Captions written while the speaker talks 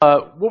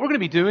What we're going to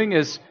be doing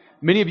is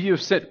many of you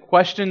have sent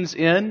questions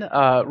in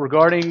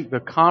regarding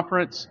the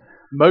conference.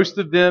 Most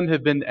of them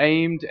have been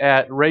aimed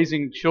at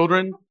raising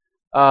children.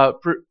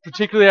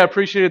 Particularly, I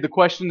appreciated the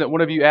question that one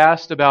of you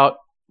asked about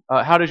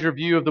how does your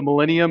view of the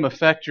millennium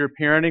affect your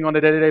parenting on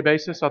a day-to-day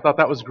basis. I thought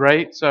that was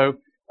great. So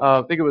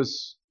I think it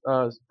was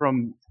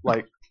from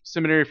like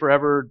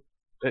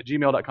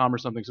seminaryforever@gmail.com or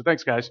something. So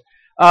thanks, guys.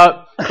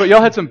 But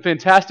y'all had some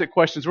fantastic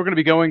questions. We're going to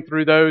be going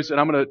through those, and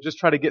I'm going to just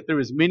try to get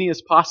through as many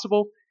as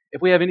possible.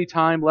 If we have any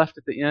time left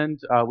at the end,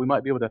 we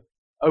might be able to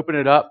open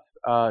it up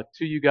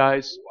to you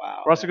guys.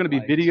 Wow, We're also going to be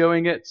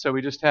videoing it, so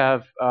we just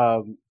have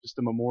just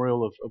a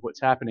memorial of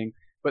what's happening.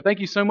 But thank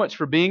you so much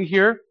for being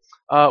here.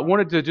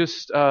 Wanted to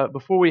just,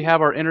 before we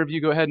have our interview,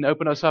 go ahead and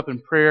open us up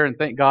in prayer and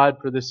thank God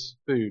for this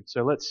food.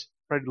 So let's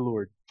pray to the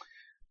Lord.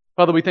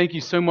 Father, we thank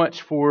you so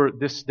much for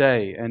this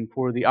day and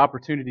for the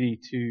opportunity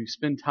to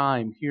spend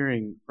time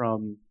hearing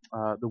from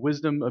the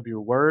wisdom of your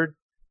word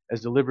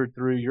as delivered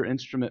through your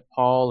instrument,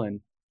 Paul.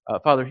 And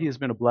Father, he has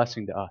been a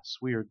blessing to us.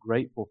 We are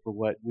grateful for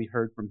what we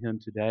heard from him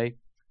today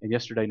and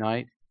yesterday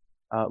night.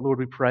 Lord,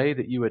 we pray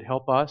that you would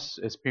help us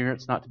as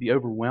parents not to be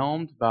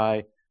overwhelmed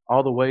by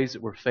all the ways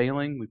that we're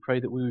failing. We pray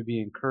that we would be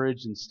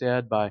encouraged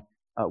instead by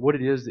what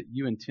it is that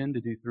you intend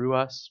to do through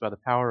us by the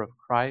power of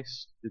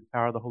Christ, through the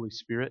power of the Holy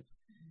Spirit.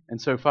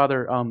 And so,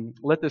 Father,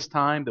 let this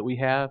time that we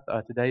have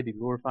today be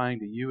glorifying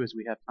to you as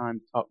we have time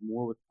to talk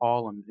more with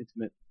Paul on an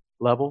intimate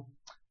level.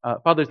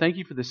 Father, thank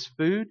you for this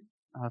food.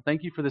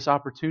 Thank you for this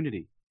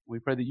opportunity. We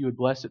pray that you would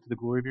bless it to the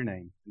glory of your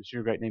name. In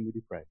your great name we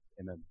do pray.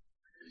 Amen.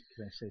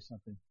 Can I say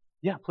something?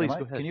 Yeah, please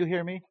go ahead. Can you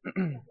hear me?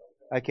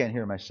 I can't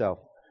hear myself.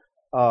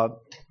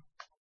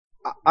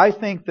 I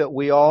think that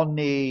we all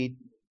need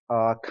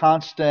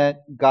constant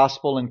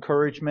gospel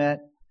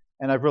encouragement,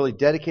 and I've really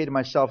dedicated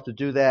myself to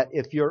do that.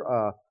 If you're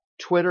a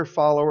Twitter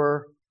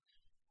follower,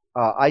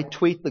 I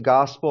tweet the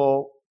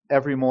gospel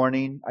every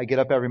morning. I get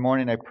up every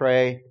morning, I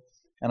pray,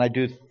 and I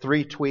do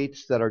 3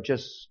 tweets that are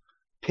just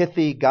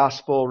pithy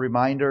gospel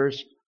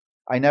reminders.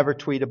 I never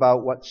tweet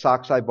about what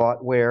socks I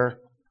bought where,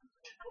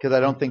 because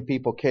I don't think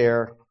people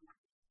care.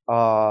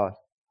 My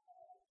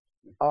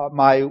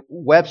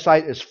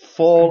website is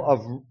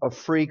full of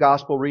free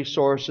gospel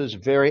resources,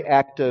 very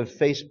active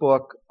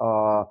Facebook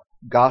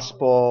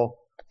gospel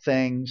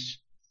things.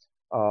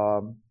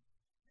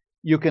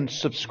 You can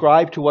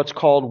subscribe to what's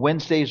called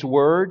Wednesday's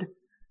Word.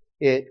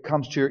 It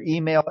comes to your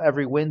email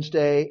every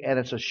Wednesday, and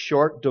it's a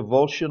short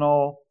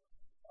devotional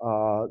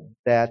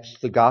that's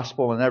the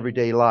gospel in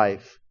everyday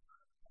life.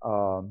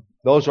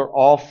 Those are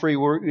all free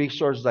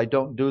resources. I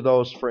don't do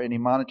those for any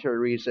monetary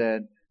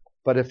reason.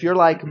 But if you're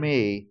like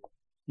me,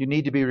 you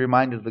need to be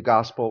reminded of the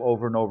gospel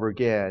over and over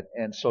again.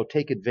 And so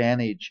take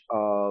advantage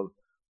of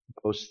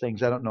those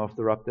things. I don't know if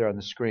they're up there on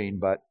the screen,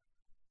 but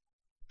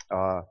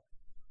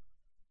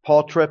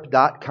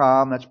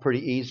paultripp.com, that's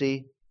pretty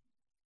easy.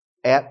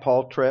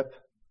 @PaulTripp,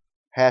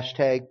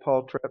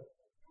 #PaulTripp.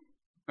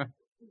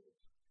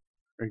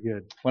 Very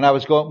good. When I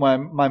was going,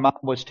 when my mom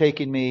was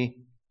when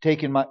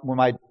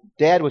my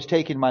dad was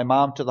taking my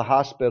mom to the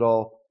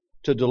hospital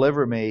to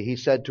deliver me, he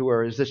said to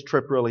her, "Is this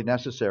trip really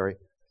necessary?"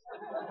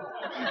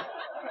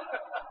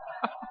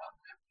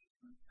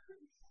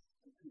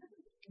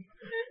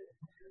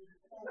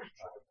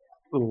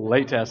 A little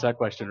late to ask that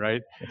question,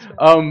 right?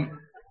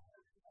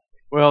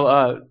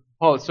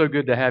 Paul, it's so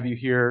good to have you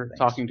here. Thanks.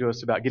 Talking to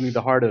us about getting to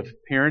the heart of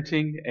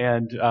parenting,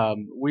 and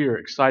we are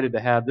excited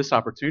to have this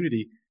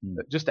opportunity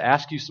just to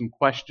ask you some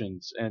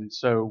questions. And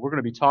so we're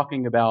going to be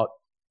talking about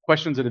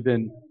questions that have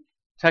been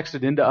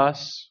texted into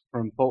us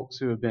from folks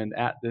who have been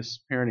at this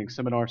parenting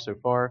seminar so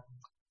far.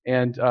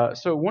 And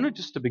so I wanted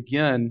just to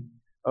begin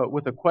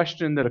with a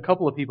question that a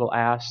couple of people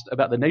asked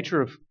about the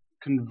nature of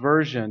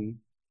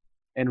conversion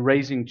and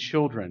raising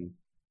children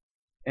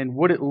and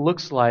what it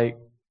looks like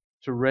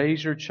to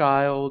raise your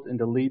child and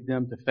to lead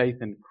them to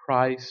faith in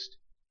Christ.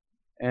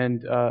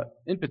 And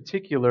in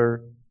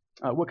particular,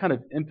 what kind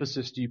of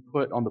emphasis do you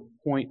put on the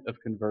point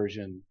of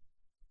conversion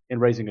in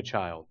raising a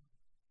child?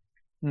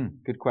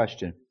 Good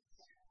question.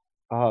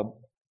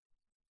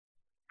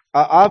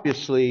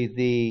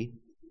 Obviously,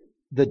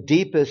 the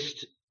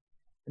deepest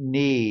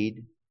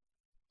need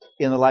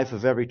in the life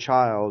of every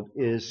child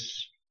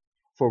is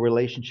for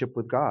relationship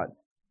with God.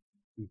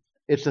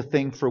 It's the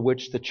thing for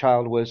which the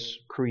child was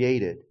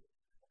created.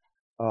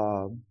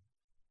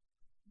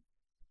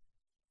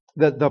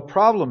 The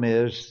problem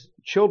is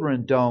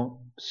children don't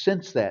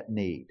sense that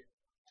need.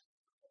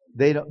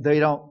 They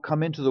don't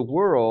come into the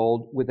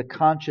world with a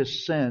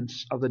conscious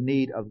sense of the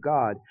need of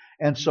God.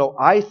 And so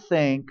I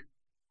think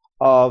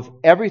of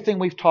everything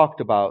we've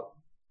talked about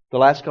the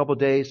last couple of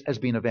days as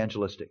being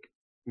evangelistic.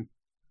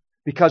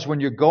 Because when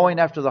you're going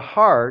after the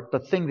heart, the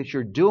thing that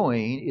you're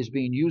doing is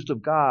being used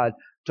of God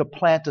to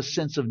plant a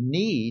sense of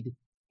need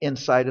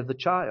inside of the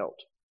child.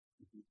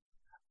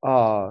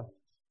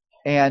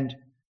 And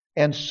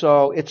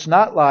so it's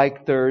not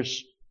like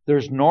there's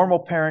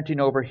normal parenting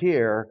over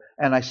here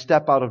and I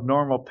step out of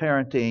normal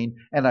parenting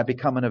and I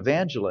become an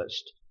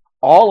evangelist.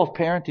 All of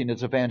parenting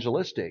is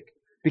evangelistic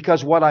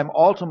because what I'm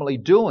ultimately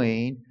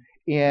doing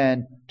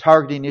in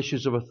targeting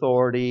issues of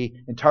authority,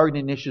 in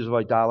targeting issues of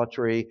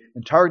idolatry,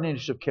 in targeting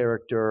issues of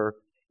character,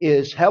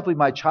 is helping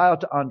my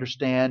child to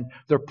understand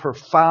their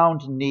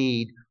profound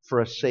need for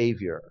a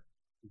Savior.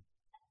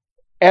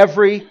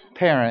 Every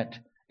parent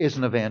is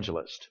an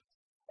evangelist.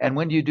 And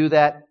when do you do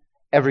that?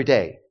 Every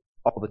day,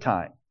 all the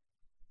time.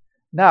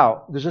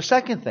 Now, there's a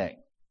second thing.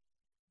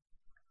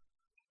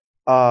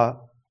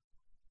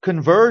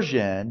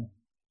 Conversion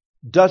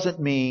doesn't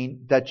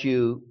mean that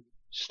you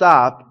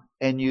stop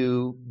and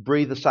you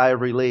breathe a sigh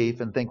of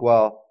relief and think,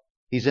 well,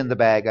 he's in the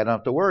bag, I don't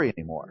have to worry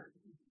anymore.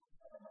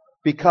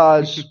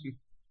 Because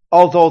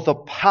although the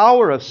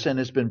power of sin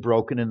has been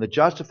broken in the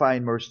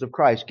justifying mercy of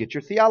Christ, get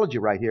your theology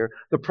right here,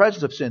 the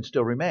presence of sin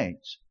still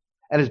remains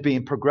and is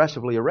being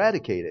progressively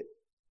eradicated.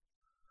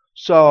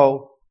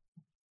 So,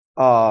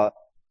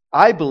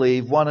 I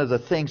believe one of the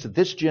things that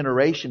this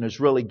generation is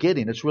really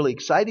getting, it's really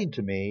exciting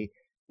to me,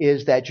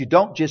 is that you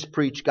don't just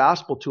preach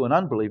gospel to an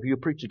unbeliever, you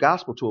preach the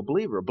gospel to a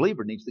believer. A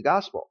believer needs the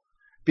gospel.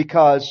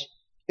 Because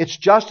it's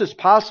just as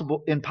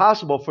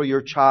impossible for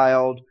your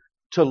child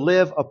to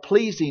live a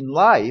pleasing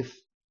life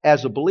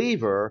as a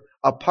believer,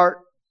 a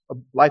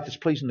life that's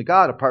pleasing to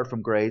God apart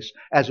from grace,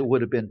 as it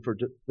would have been for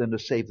them to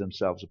save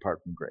themselves apart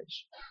from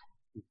grace.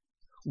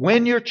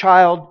 When your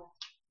child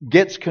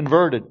gets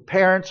converted,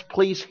 parents,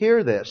 please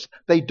hear this.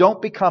 They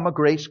don't become a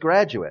grace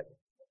graduate.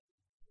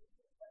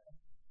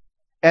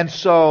 And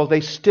so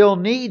they still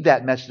need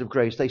that message of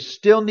grace. They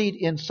still need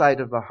insight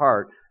of the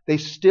heart. They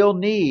still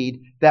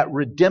need that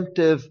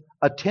redemptive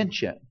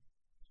attention.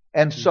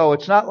 And so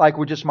it's not like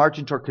we're just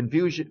marching toward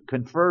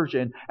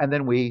conversion and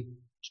then we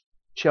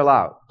chill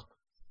out.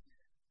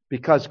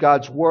 Because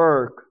God's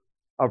work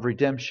of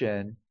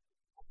redemption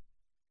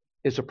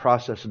is a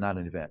process and not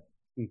an event.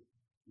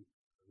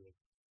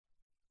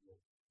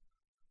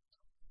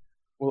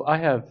 Well, I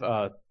have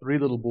 3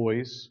 little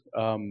boys.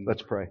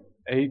 Let's pray.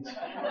 8.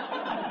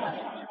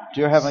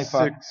 Dear Heavenly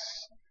Father.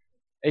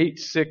 8,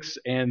 6,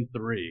 and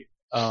 3.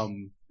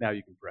 Now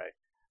you can pray.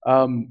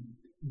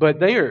 But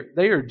they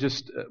are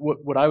just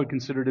what I would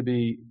consider to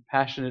be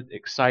passionate,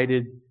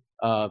 excited,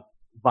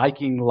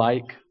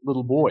 Viking-like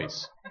little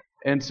boys.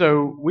 And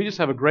so we just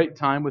have a great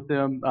time with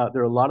them.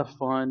 They're a lot of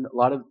fun, a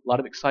lot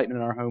of excitement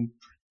in our home.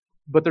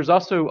 But there's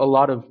also a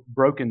lot of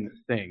broken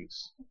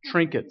things,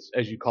 trinkets,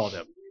 as you call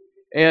them.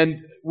 And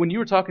when you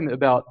were talking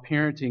about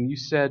parenting, you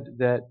said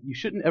that you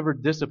shouldn't ever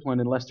discipline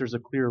unless there's a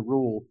clear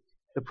rule.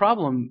 The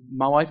problem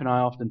my wife and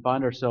I often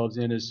find ourselves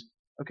in is,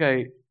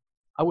 okay,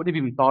 I wouldn't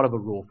have even thought of a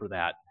rule for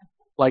that.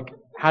 Like,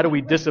 how do we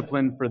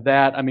discipline for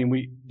that? I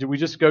mean, do we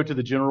just go to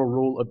the general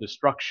rule of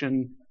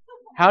destruction?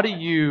 How do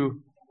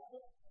you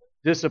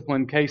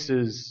discipline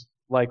cases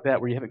like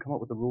that where you haven't come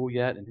up with a rule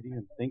yet and didn't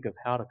even think of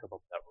how to come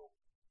up with that rule?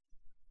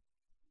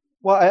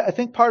 Well, I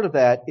think part of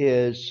that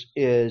is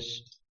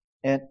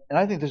and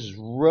I think this is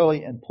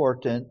really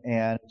important,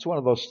 and it's one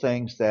of those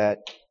things that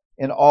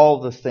in all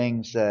the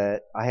things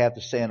that I have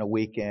to say on a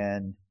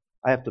weekend,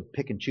 I have to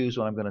pick and choose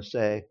what I'm going to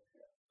say.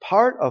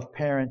 Part of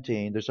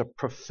parenting, there's a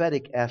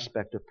prophetic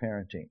aspect of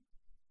parenting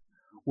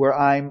where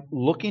I'm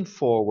looking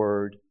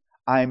forward,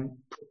 I'm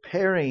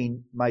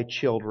preparing my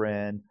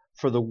children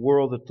for the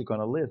world that they're going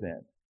to live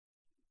in.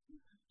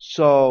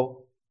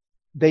 So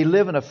they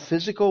live in a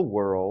physical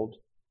world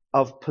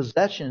of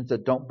possessions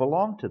that don't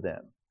belong to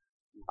them.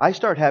 I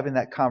start having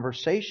that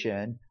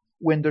conversation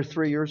when they're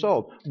 3 years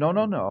old.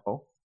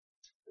 No.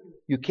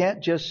 You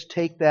can't just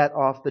take that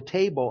off the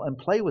table and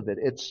play with it.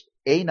 It's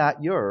A,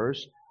 not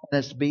yours, and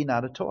it's B,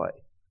 not a toy.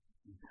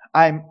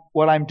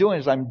 What I'm doing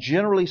is I'm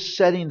generally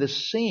setting the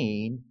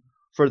scene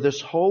for this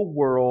whole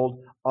world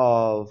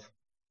of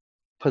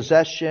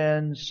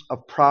possessions,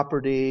 of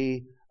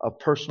property, of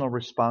personal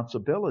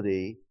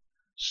responsibility,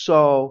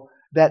 so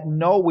that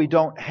no, we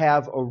don't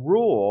have a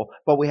rule,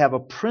 but we have a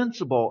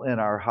principle in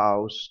our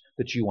house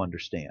that you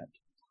understand,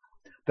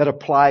 that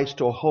applies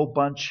to a whole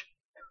bunch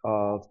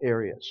of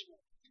areas.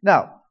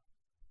 Now,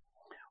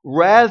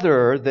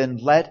 rather than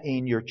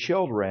letting your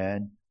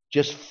children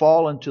just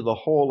fall into the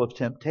hole of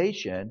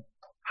temptation,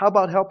 how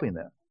about helping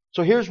them?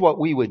 So here's what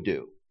we would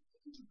do.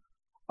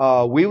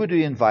 We would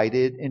be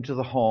invited into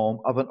the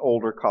home of an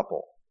older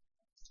couple.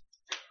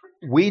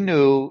 We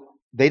knew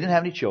they didn't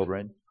have any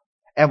children,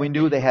 and we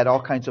knew they had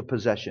all kinds of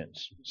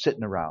possessions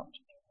sitting around.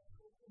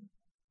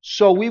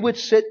 So we would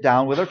sit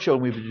down with our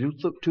children. We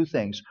would do 2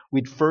 things.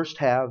 We'd first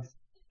have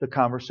the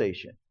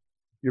conversation.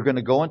 You're going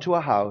to go into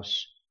a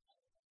house.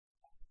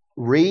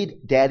 Read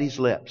Daddy's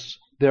lips.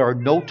 There are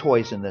no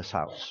toys in this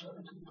house.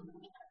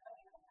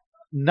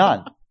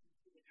 None.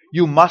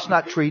 You must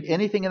not treat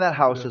anything in that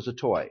house as a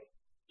toy.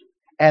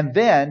 And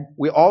then,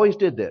 we always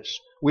did this.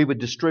 We would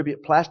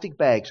distribute plastic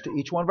bags to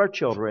each one of our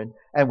children,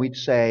 and we'd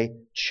say,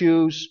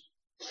 choose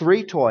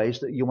 3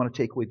 toys that you want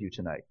to take with you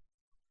tonight.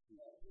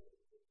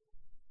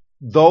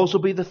 Those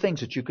will be the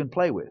things that you can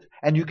play with.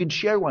 And you can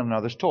share one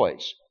another's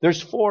toys.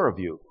 There's 4 of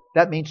you.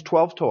 That means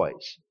 12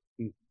 toys.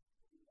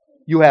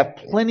 You have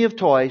plenty of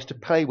toys to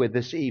play with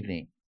this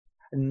evening.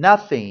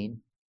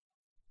 Nothing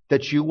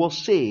that you will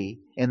see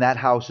in that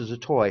house is a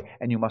toy,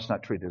 and you must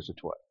not treat it as a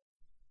toy.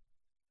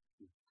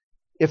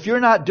 If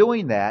you're not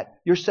doing that,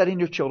 you're setting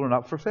your children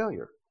up for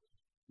failure.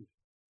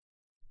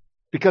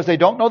 Because they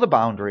don't know the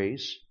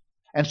boundaries,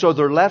 and so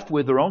they're left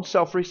with their own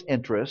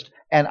self-interest,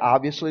 and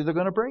obviously they're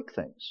going to break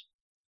things.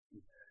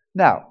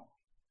 Now,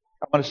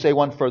 I want to say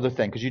one further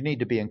thing, because you need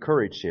to be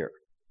encouraged here.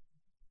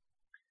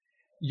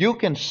 You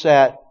can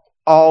set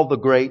all the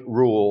great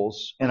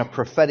rules in a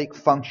prophetic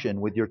function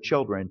with your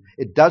children.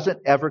 It doesn't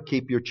ever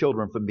keep your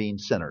children from being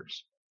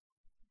sinners.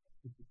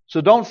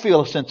 So don't feel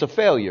a sense of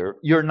failure.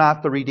 You're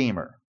not the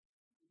Redeemer.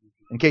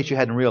 In case you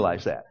hadn't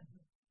realized that.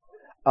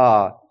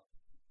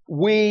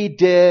 We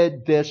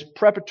did this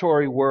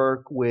preparatory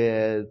work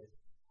with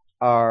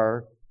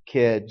our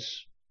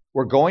kids.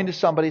 We're going to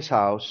somebody's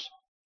house.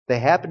 They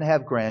happen to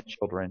have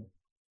grandchildren.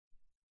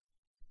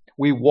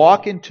 We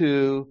walk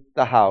into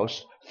the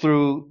house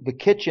through the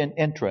kitchen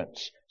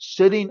entrance.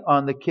 Sitting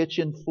on the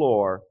kitchen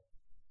floor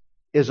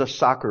is a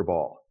soccer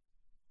ball.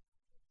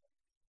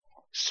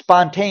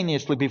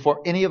 Spontaneously,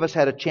 before any of us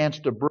had a chance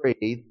to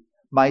breathe,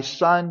 my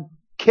son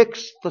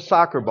kicks the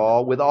soccer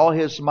ball with all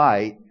his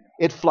might.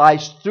 It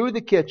flies through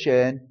the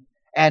kitchen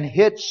and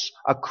hits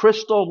a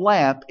crystal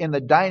lamp in the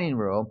dining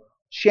room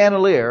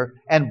chandelier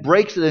and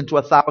breaks it into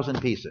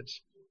 1,000 pieces.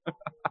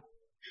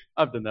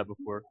 I've done that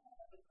before.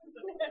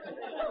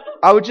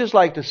 I would just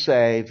like to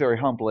say, very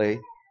humbly,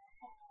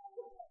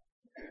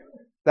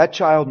 that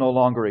child no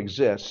longer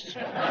exists.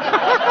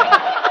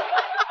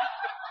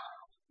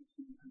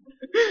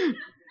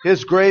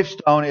 His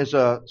gravestone is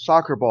a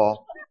soccer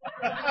ball.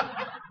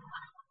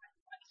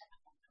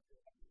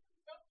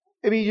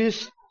 I mean,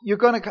 you're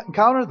going to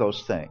encounter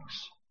those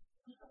things.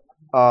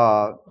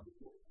 So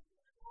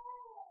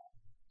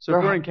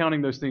if we're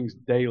encountering those things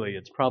daily,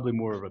 it's probably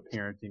more of a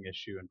parenting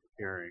issue and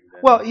preparing.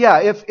 Well,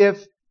 yeah,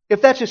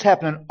 if that's just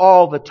happening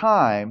all the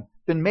time,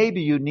 then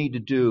maybe you need to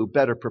do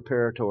better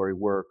preparatory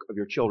work of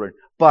your children.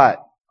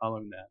 But I'll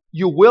own that.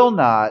 You will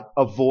not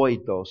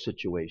avoid those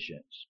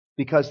situations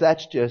because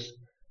that's just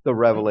the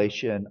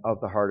revelation of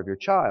the heart of your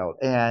child.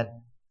 And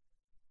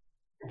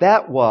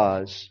that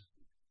was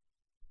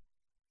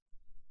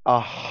a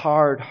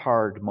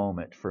hard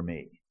moment for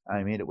me.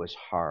 I mean, it was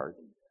hard.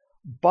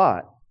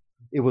 But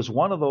it was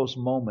one of those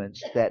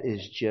moments that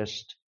is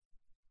just,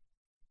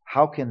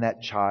 how can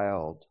that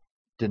child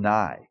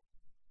deny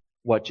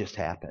what just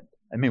happened?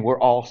 I mean, we're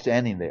all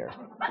standing there.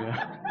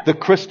 Yeah. The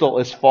crystal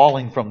is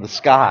falling from the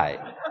sky.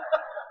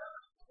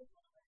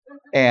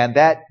 And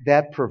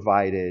that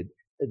provided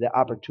the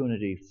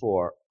opportunity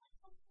for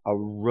a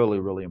really,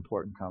 really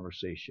important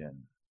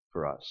conversation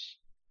for us.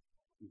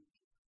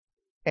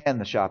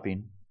 And the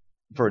shopping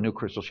for a new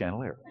crystal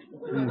chandelier.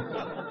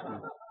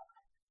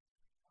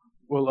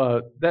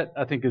 Well, that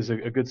I think is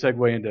a good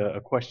segue into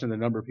a question a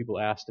number of people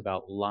asked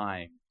about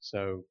lying.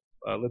 So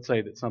let's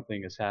say that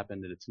something has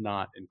happened that it's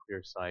not in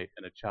clear sight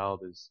and a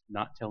child is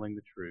not telling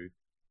the truth,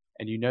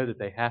 and you know that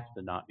they have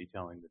to not be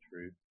telling the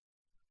truth.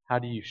 How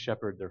do you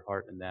shepherd their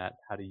heart in that?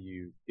 How do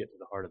you get to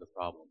the heart of the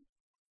problem?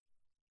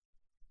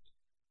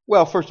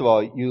 Well, first of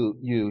all,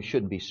 you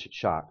shouldn't be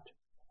shocked.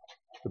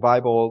 The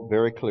Bible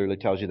very clearly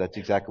tells you that's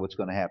exactly what's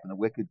going to happen. The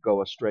wicked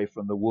go astray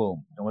from the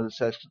womb. And what it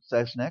says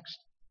next?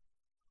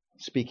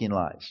 Speaking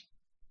lies.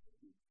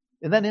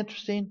 Isn't that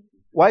interesting?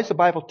 Why does the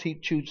Bible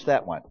choose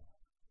that one?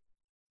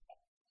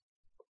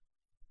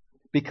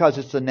 Because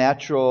it's the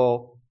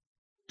natural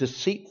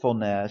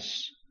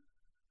deceitfulness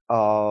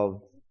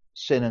of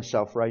sin and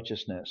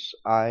self-righteousness.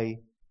 I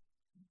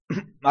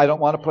don't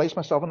want to place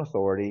myself in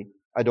authority.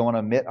 I don't want to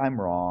admit I'm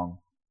wrong.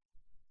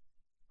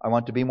 I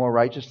want to be more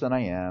righteous than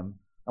I am.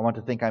 I want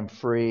to think I'm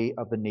free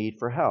of the need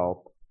for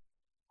help.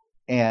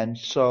 And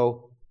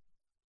so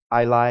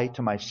I lie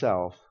to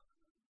myself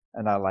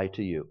and I lie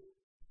to you.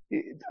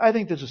 I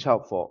think this is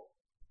helpful.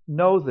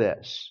 Know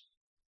this,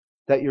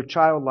 that your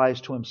child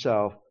lies to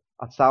himself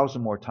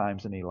 1,000 more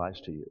times than he lies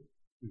to you.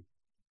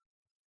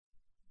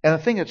 And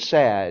the thing that's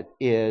sad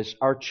is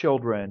our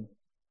children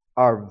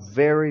are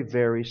very,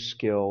 very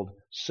skilled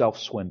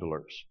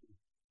self-swindlers.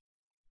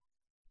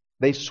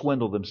 They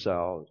swindle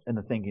themselves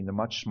into thinking they're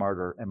much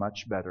smarter and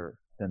much better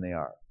than they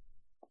are.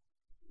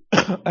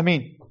 I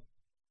mean,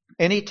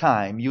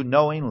 anytime you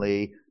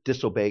knowingly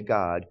disobey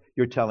God,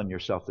 you're telling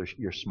yourself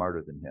you're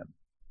smarter than Him.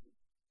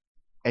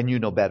 And you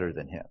know better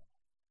than Him.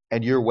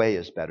 And your way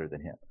is better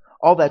than Him.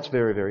 All that's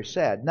very, very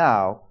sad.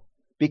 Now,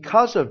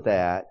 because of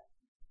that,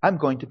 I'm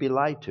going to be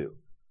lied to.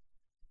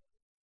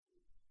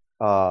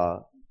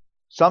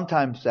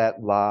 Sometimes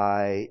that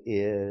lie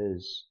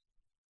is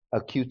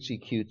a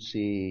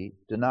cutesy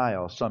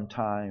denial.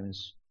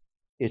 Sometimes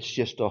it's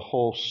just a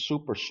whole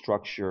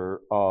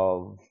superstructure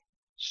of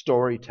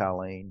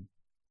storytelling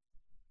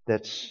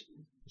it's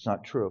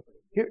not true.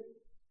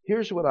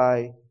 Here's what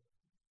I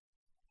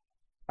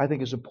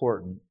think is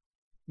important.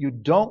 You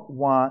don't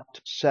want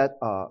to set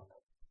up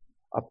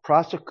a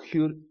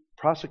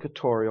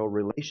prosecutorial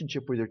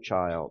relationship with your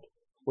child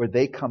where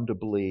they come to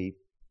believe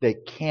they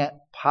can't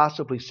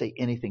possibly say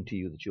anything to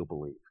you that you'll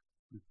believe.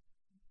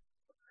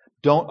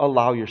 Don't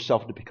allow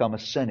yourself to become a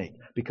cynic,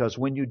 because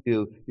when you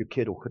do, your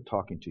kid will quit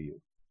talking to you.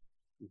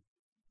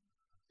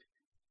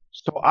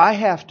 So I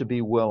have to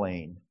be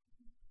willing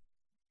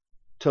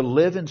to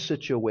live in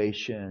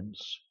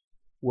situations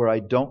where I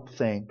don't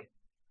think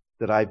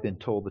that I've been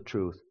told the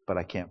truth, but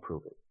I can't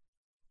prove it.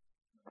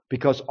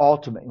 Because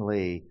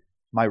ultimately,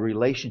 my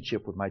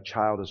relationship with my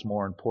child is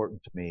more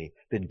important to me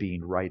than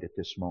being right at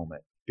this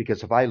moment.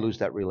 Because if I lose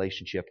that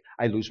relationship,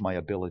 I lose my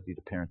ability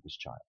to parent this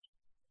child.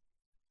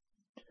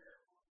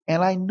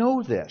 And I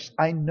know this.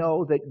 I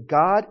know that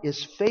God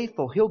is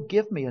faithful. He'll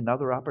give me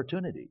another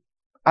opportunity.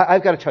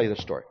 I've got to tell you this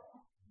story.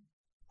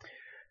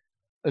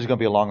 This is going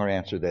to be a longer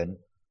answer than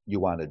you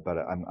wanted, but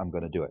I'm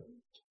going to do it.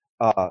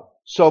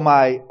 So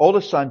my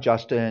oldest son,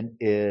 Justin,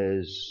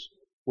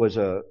 was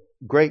a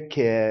great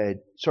kid,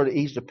 sort of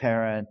easy to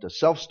parent, a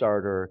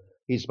self-starter.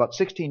 He's about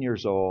 16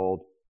 years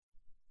old,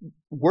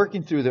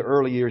 working through the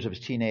early years of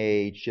his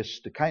teenage,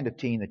 just the kind of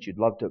teen that you'd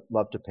love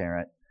to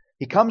parent.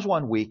 He comes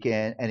one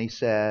weekend and he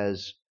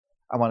says,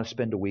 I want to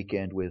spend a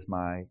weekend with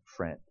my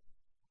friend.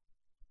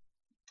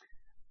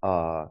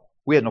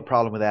 We had no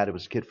problem with that. It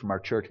was a kid from our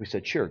church. We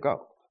said, sure,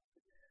 go.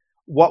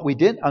 What we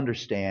didn't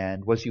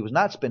understand was he was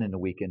not spending the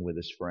weekend with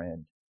his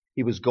friend.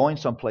 He was going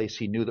someplace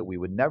he knew that we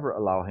would never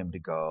allow him to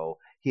go.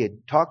 He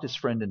had talked his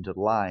friend into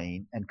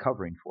lying and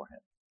covering for him.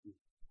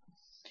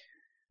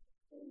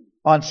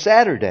 On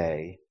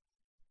Saturday,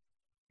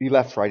 he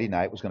left Friday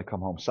night, was going to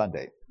come home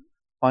Sunday.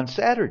 On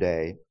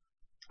Saturday,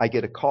 I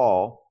get a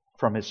call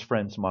from his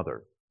friend's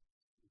mother.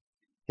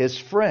 His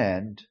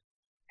friend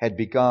had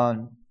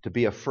begun to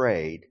be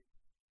afraid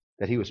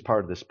that he was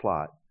part of this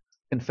plot,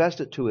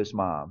 confessed it to his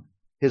mom.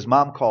 His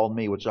mom called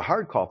me, which was a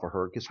hard call for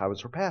her because I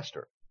was her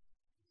pastor.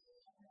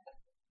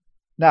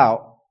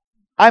 Now,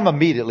 I'm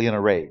immediately in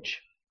a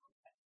rage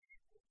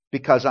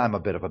because I'm a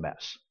bit of a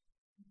mess.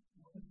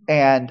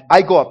 And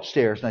I go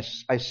upstairs and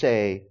I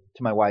say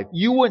to my wife,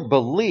 you wouldn't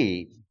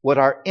believe what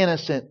our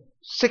innocent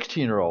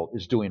 16-year-old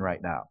is doing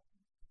right now.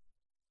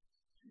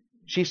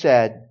 She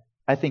said,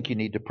 I think you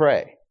need to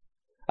pray.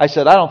 I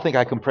said, I don't think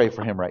I can pray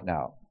for him right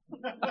now.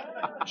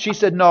 She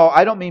said, no,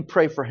 I don't mean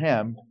pray for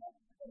him.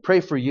 Pray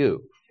for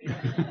you.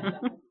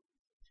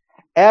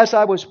 As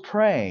I was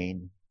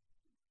praying,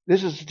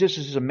 this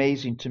is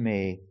amazing to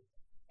me.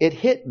 It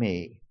hit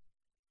me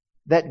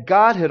that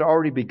God had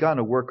already begun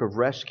a work of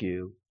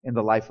rescue in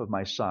the life of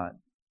my son.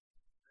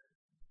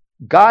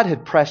 God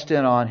had pressed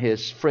in on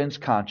his friend's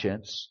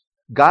conscience.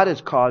 God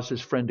has caused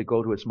his friend to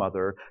go to his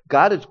mother.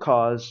 God has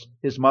caused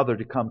his mother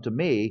to come to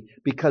me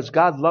because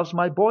God loves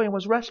my boy and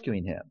was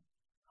rescuing him.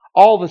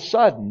 All of a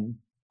sudden,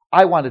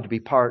 I wanted to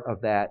be part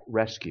of that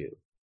rescue.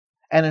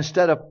 And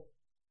instead of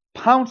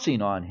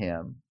pouncing on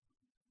him,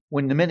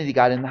 when the minute he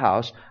got in the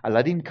house, I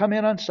let him come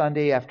in on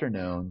Sunday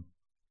afternoon.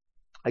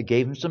 I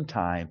gave him some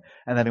time,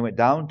 and then I went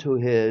down to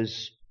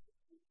his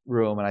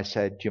room and I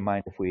said, do you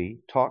mind if we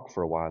talk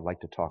for a while? I'd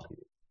like to talk to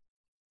you.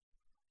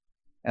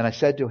 And I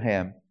said to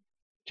him,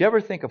 do you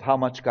ever think of how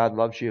much God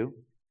loves you?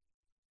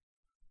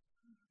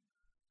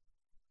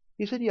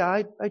 He said, yeah,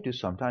 I do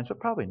sometimes, but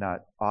probably not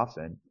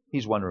often.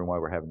 He's wondering why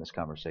we're having this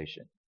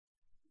conversation.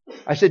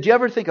 I said, do you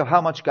ever think of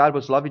how much God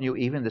was loving you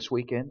even this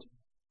weekend?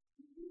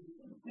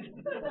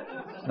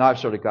 Now I've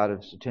sort of got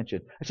his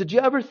attention. I said, do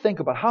you ever think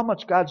about how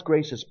much God's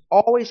grace is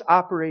always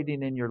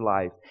operating in your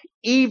life,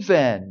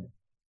 even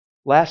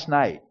last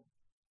night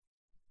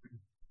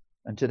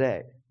and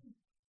today?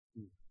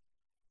 You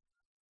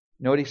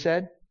know what he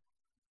said?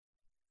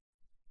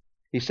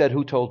 He said,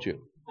 who told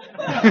you?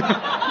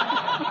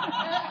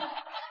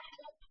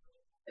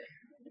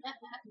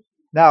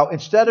 Now,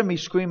 instead of me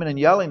screaming and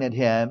yelling at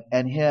him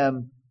and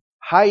him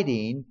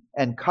hiding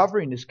and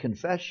covering his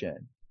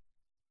confession,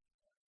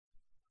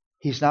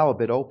 he's now a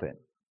bit open.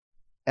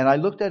 And I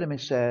looked at him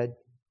and said,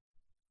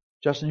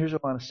 Justin, here's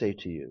what I want to say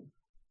to you.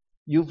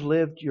 You've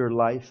lived your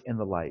life in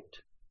the light.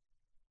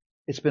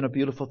 It's been a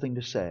beautiful thing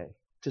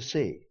to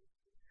see.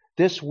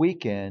 This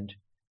weekend,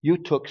 you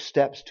took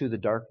steps to the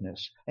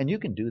darkness, and you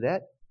can do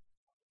that.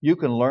 You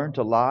can learn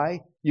to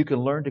lie. You can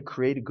learn to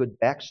create a good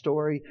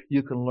backstory.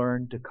 You can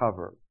learn to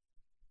cover.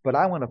 But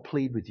I want to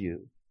plead with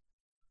you.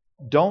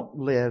 Don't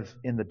live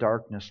in the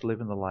darkness, live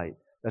in the light.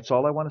 That's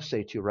all I want to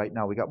say to you right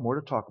now. We got more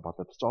to talk about,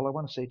 but that's all I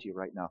want to say to you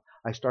right now.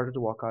 I started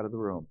to walk out of the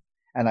room,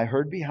 and I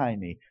heard behind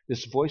me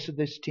this voice of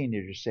this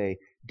teenager say,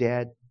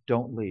 Dad,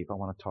 don't leave. I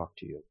want to talk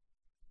to you.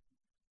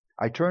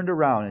 I turned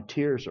around, and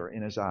tears are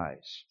in his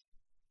eyes.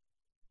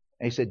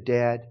 And he said,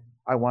 Dad,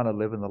 I want to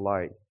live in the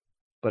light,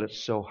 but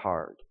it's so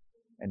hard.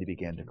 And he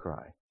began to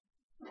cry.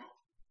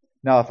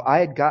 Now, if I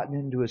had gotten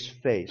into his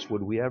face,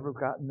 would we ever have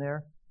gotten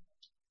there?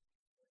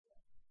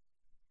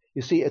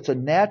 You see, it's a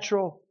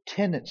natural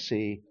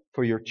tendency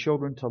for your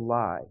children to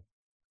lie.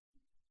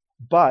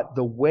 But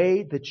the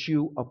way that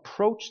you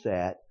approach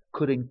that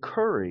could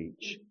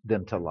encourage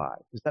them to lie.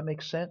 Does that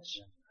make sense?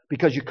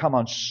 Because you come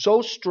on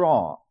so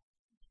strong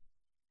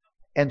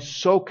and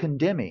so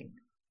condemning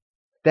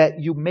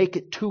that you make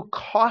it too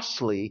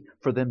costly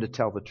for them to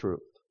tell the truth.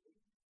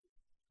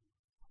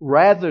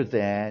 Rather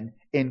than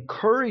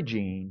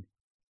encouraging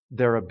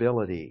their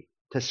ability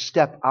to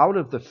step out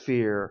of the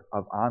fear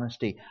of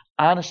honesty.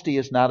 Honesty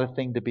is not a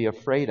thing to be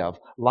afraid of.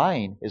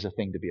 Lying is a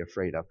thing to be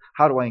afraid of.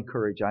 How do I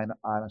encourage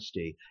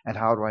honesty? And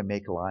how do I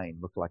make lying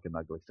look like an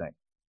ugly thing?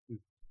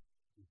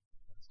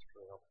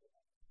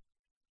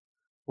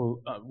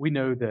 Well, we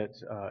know that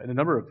in a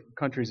number of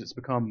countries it's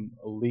become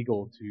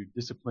illegal to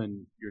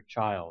discipline your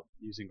child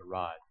using a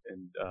rod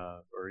and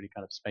or any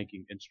kind of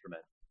spanking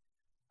instrument.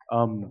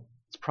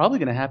 It's probably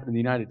going to happen in the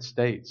United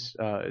States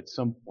at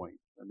some point.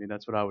 I mean,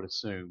 that's what I would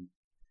assume.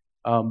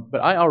 But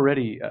I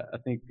already, I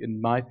think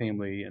in my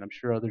family, and I'm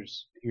sure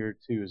others here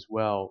too as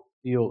well,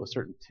 feel a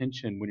certain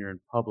tension when you're in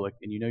public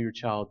and you know your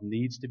child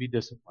needs to be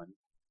disciplined.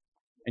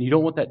 And you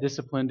don't want that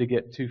discipline to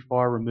get too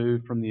far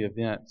removed from the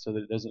event so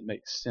that it doesn't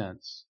make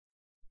sense.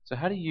 So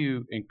how do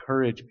you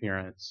encourage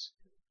parents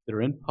that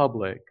are in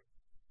public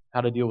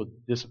how to deal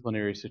with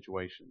disciplinary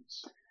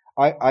situations?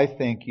 I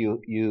think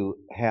you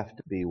have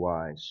to be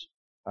wise.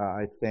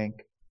 I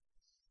think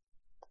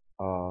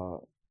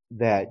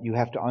that you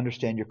have to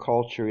understand your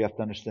culture. You have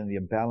to understand the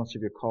imbalance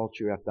of your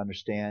culture. You have to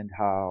understand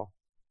how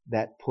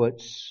that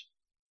puts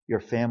your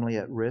family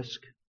at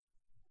risk.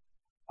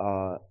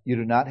 You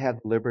do not have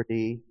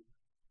liberty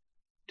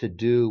to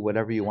do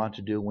whatever you want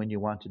to do when you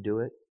want to do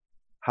it.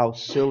 How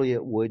silly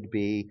it would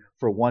be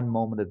for one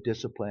moment of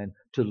discipline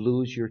to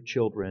lose your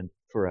children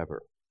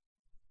forever.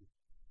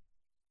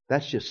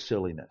 That's just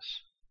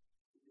silliness.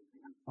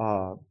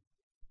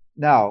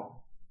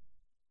 Now,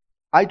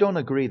 I don't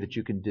agree that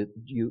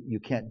you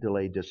can't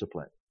delay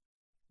discipline.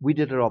 We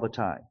did it all the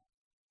time.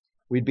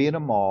 We'd be in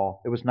a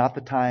mall. It was not the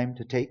time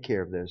to take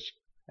care of this.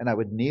 And I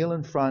would kneel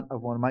in front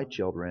of one of my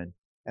children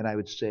and I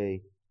would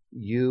say,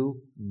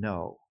 you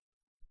know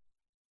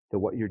that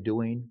what you're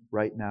doing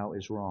right now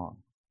is wrong.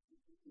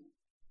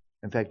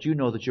 In fact, you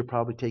know that you're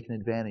probably taking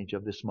advantage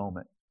of this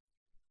moment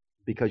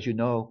because you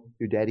know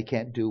your daddy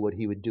can't do what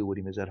he would do when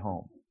he was at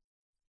home.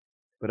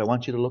 But I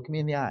want you to look me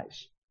in the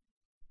eyes.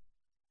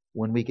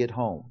 When we get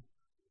home,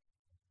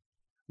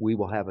 we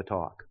will have a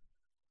talk.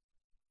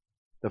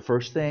 The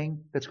first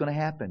thing that's going to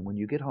happen when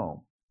you get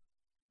home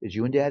is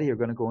you and Daddy are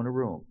going to go in a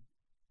room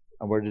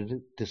and we're going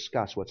to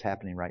discuss what's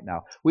happening right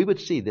now. We would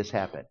see this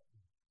happen.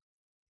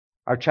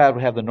 Our child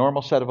would have the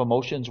normal set of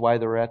emotions while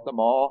they're at the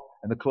mall,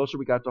 and the closer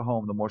we got to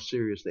home, the more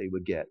serious they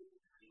would get.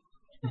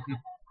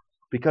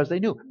 Because they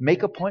knew.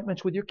 Make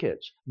appointments with your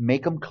kids.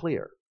 Make them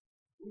clear.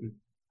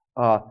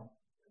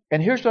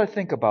 And here's what I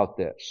think about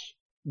this.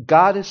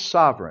 God is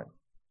sovereign.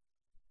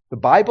 The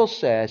Bible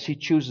says He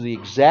chooses the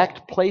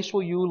exact place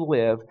where you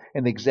live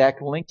and the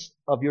exact length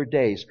of your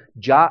days.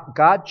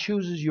 God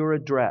chooses your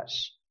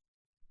address.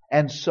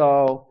 And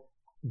so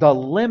the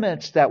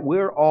limits that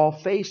we're all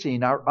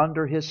facing are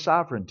under His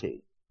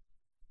sovereignty.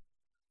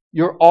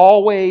 You're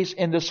always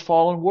in this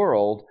fallen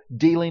world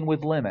dealing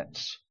with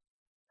limits.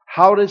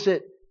 What does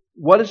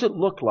it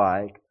look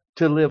like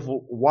to live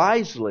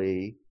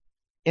wisely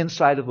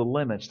inside of the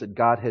limits that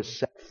God has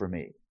set for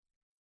me?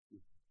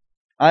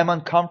 I'm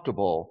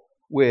uncomfortable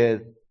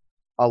with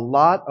a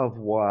lot of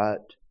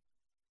what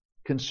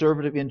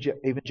conservative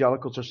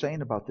evangelicals are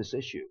saying about this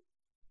issue.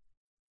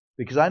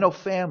 Because I know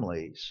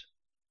families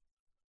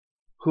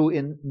who,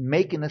 in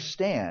making a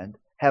stand,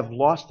 have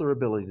lost their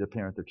ability to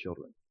parent their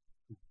children.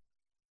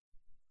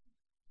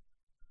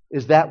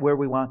 Is that where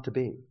we want to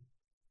be?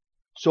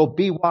 So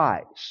be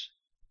wise.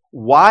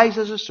 Wise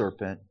as a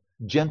serpent,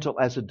 gentle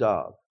as a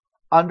dove.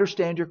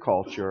 Understand your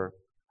culture.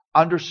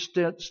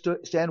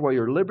 Understand where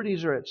your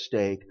liberties are at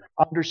stake.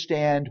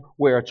 Understand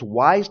where it's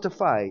wise to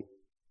fight.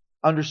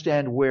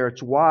 Understand where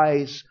it's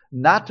wise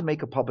not to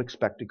make a public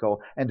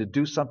spectacle and to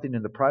do something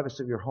in the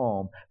privacy of your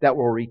home that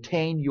will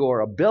retain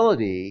your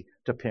ability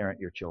to parent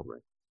your children.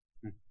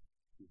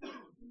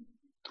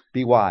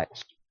 Be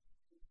wise.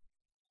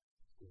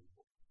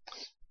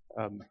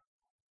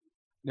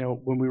 Now,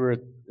 when we were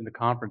in the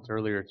conference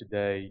earlier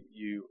today,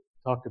 you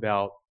talked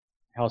about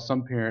how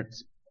some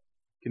parents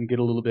can get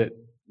a little bit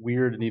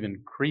weird and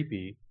even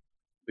creepy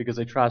because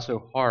they try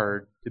so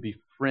hard to be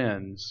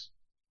friends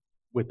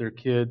with their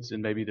kids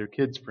and maybe their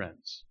kids'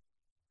 friends,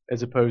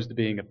 as opposed to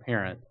being a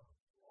parent.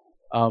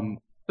 At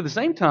the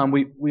same time,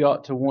 we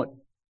ought to want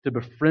to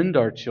befriend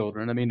our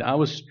children. I mean, I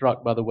was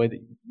struck by the way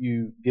that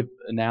you give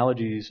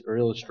analogies or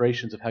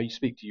illustrations of how you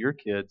speak to your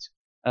kids.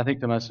 I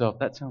think to myself,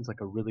 that sounds like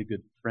a really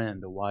good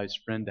friend, a wise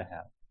friend to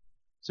have.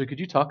 So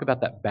could you talk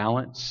about that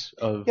balance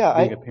of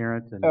being a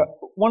parent and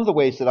one of the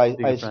ways that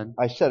being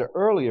I said it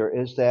earlier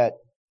is that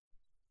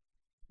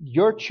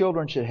your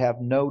children should have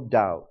no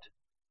doubt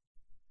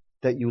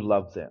that you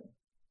love them.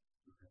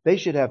 They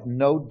should have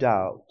no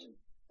doubt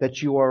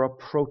that you are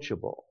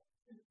approachable,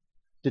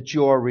 that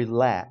you are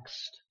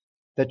relaxed,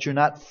 that you're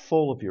not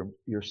full of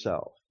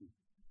yourself,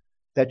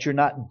 that you're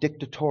not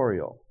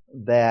dictatorial,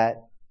 that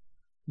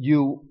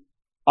you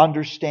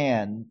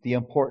understand the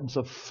importance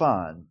of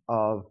fun,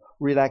 of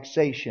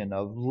relaxation,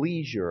 of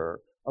leisure,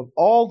 of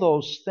all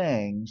those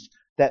things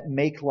that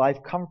make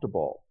life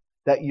comfortable,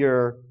 that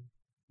you're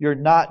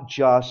not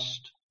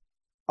just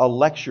a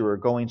lecturer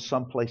going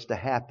someplace to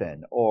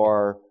happen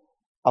or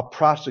a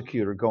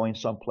prosecutor going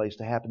someplace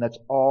to happen. That's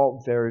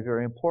all very,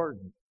 very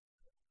important.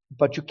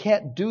 But you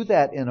can't do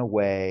that in a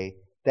way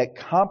that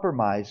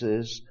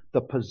compromises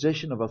the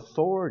position of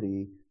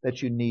authority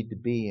that you need to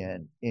be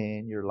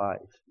in your life.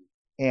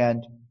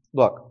 And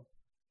look,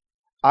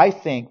 I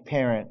think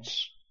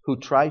parents who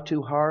try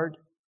too hard,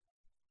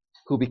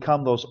 who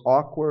become those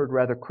awkward,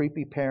 rather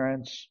creepy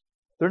parents,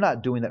 they're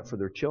not doing that for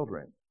their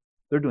children.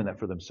 They're doing that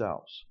for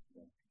themselves.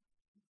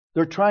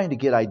 They're trying to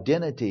get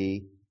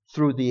identity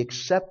through the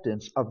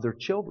acceptance of their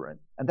children.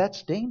 And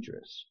that's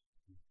dangerous.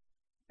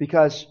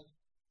 Because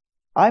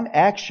I'm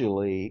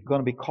actually going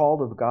to be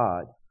called of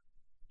God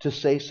to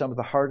say some of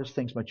the hardest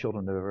things my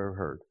children have ever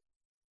heard.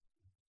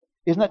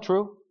 Isn't that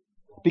true?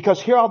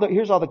 Because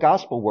here's how the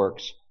gospel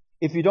works.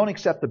 If you don't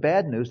accept the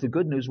bad news, the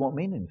good news won't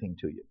mean anything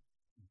to you.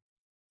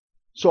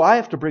 So I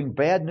have to bring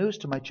bad news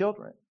to my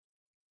children.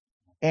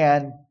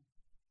 And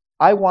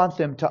I want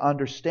them to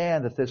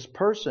understand that this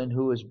person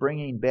who is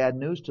bringing bad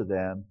news to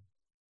them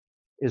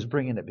is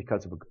bringing it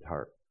because of a good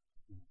heart.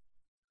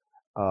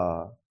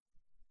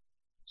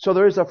 So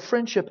there is a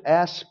friendship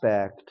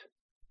aspect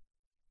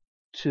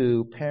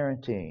to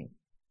parenting.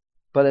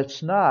 But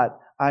it's not,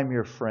 I'm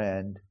your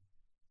friend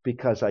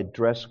because I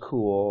dress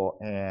cool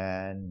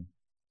and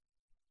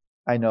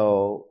I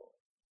know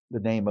the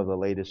name of the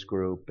latest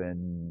group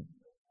and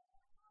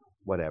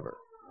whatever.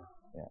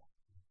 Yeah.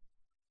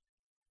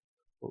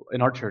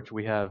 In our church,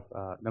 we have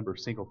a number of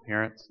single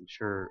parents. I'm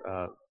sure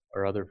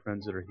our other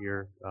friends that are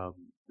here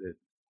that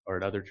are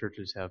at other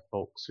churches have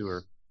folks who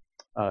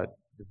are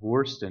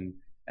divorced and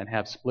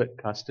have split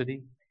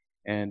custody.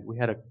 And we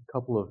had a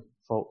couple of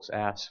folks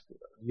ask,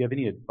 do you have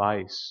any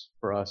advice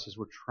for us as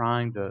we're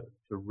trying to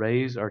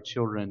raise our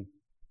children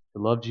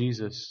to love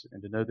Jesus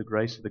and to know the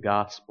grace of the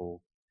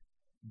gospel,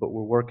 but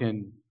we're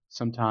working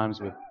sometimes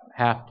with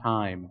half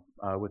time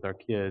with our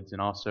kids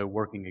and also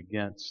working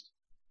against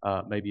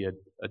maybe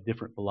a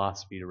different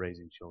philosophy to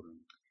raising children.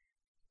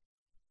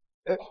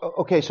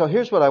 Okay, so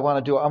here's what I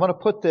want to do. I'm going to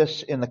put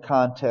this in the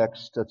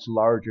context that's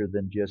larger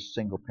than just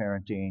single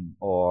parenting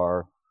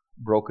or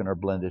broken or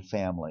blended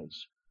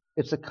families.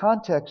 It's a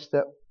context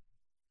that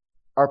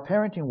our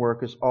parenting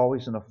work is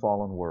always in a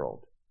fallen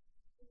world.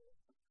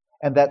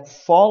 And that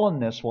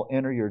fallenness will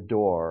enter your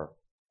door,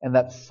 and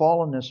that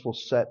fallenness will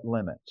set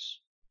limits.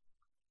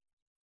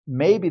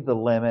 Maybe the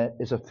limit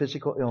is a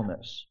physical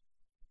illness.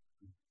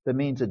 That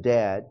means a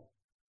dad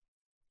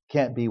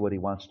can't be what he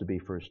wants to be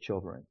for his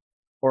children.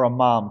 Or a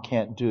mom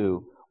can't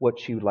do what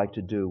she would like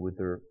to do with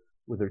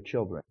her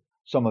children.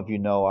 Some of you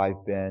know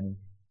I've been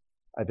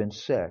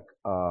sick.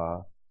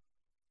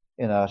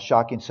 In a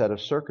shocking set of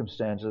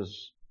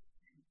circumstances,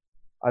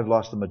 I've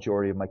lost the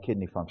majority of my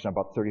kidney function.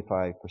 About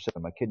 35%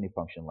 of my kidney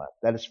function left.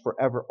 That has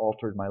forever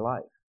altered my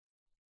life.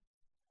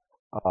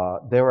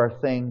 There are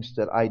things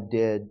that I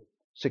did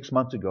 6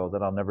 months ago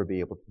that I'll never be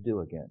able to do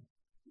again.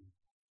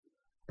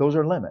 Those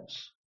are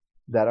limits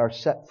that are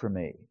set for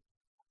me.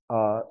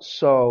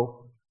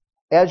 So,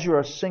 as you're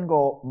a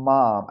single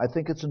mom, I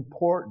think it's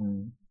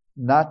important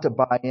not to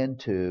buy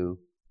into,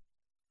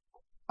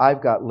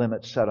 I've got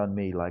limits set on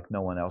me like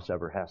no one else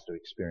ever has to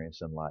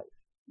experience in life.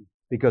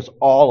 Because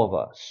all of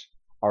us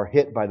are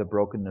hit by the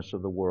brokenness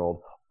of the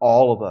world.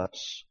 All of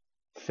us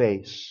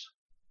face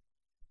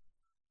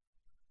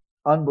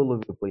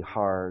unbelievably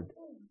hard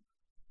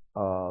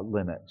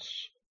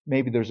limits.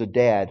 Maybe there's a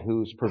dad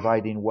who's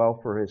providing well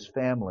for his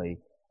family,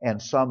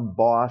 and some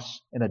boss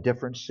in a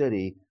different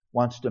city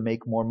wants to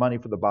make more money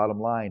for the bottom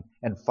line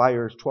and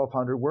fires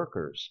 1,200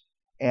 workers.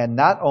 And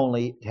not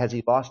only has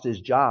he lost his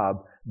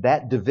job,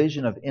 that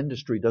division of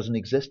industry doesn't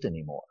exist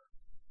anymore.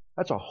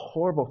 That's a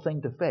horrible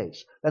thing to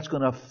face. That's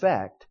going to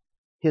affect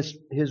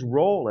his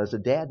role as a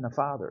dad and a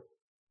father.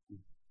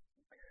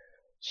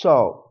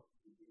 So,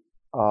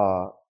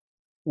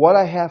 what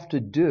I have to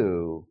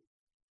do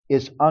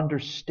is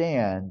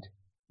understand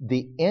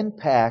the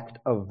impact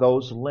of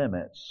those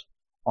limits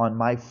on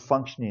my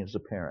functioning as a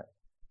parent.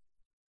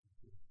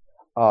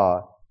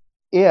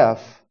 If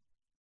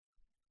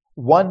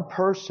one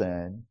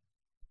person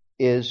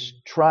is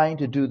trying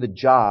to do the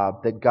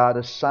job that God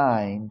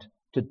assigned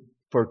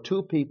for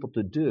two people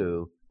to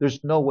do,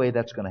 there's no way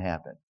that's going to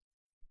happen.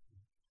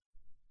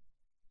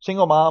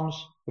 Single moms,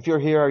 if you're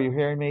here, are you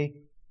hearing me?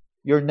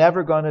 You're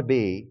never going to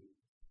be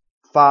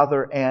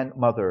father and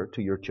mother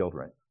to your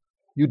children.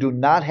 You do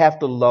not have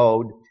to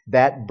load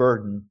that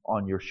burden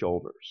on your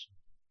shoulders.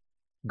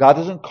 God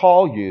doesn't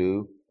call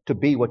you to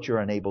be what you're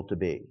unable to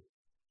be.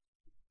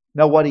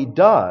 Now, what He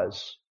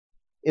does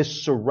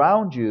is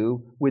surround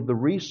you with the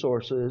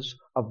resources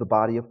of the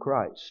body of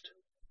Christ.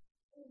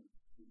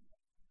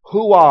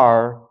 Who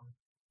are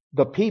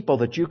the people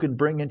that you can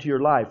bring into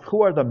your life?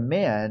 Who are the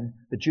men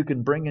that you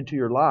can bring into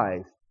your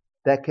life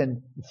that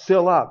can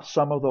fill up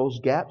some of those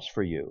gaps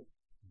for you?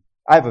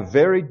 I have a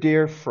very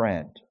dear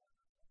friend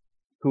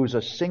who's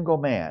a single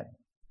man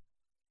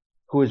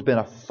who has been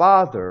a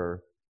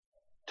father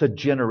to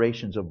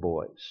generations of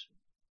boys.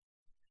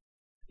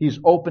 He's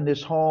opened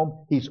his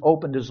home. He's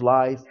opened his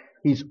life.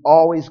 He's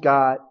always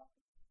got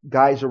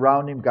guys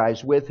around him,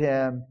 guys with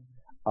him.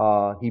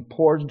 He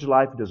pours into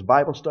life. He does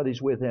Bible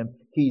studies with him.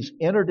 He's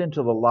entered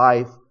into the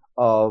life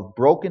of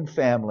broken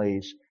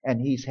families,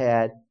 and he's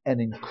had an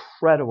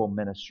incredible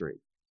ministry.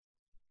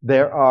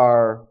 There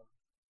are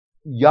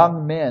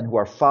young men who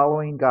are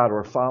following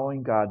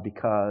God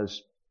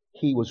because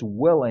he was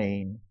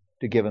willing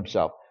to give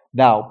himself.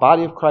 Now,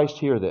 body of Christ,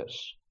 hear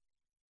this.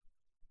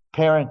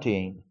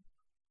 Parenting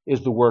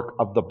is the work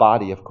of the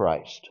body of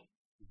Christ.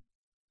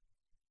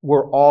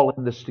 We're all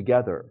in this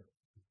together.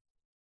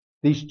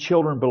 These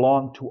children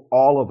belong to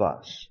all of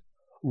us.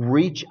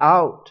 Reach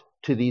out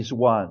to these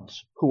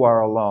ones who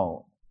are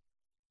alone.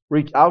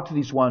 Reach out to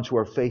these ones who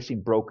are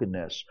facing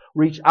brokenness.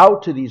 Reach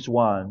out to these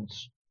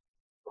ones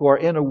who are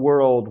in a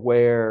world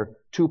where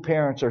two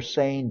parents are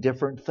saying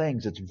different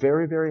things. It's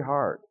very, very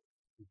hard.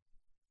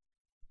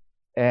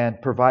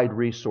 And provide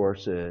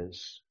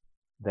resources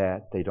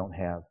that they don't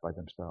have by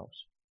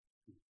themselves.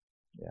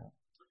 Yeah.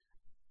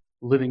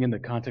 Living in the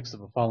context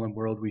of a fallen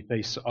world, we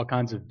face all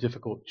kinds of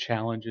difficult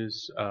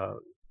challenges.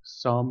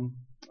 Some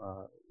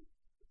are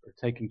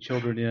taking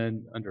children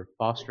in under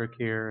foster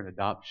care and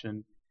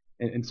adoption.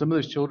 And some of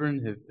those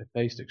children have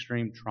faced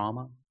extreme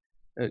trauma.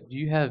 Do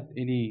you have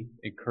any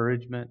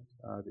encouragement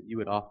that you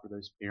would offer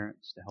those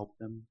parents to help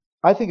them?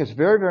 I think it's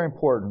very, very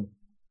important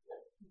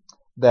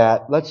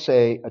that, let's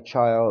say, a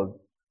child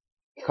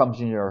comes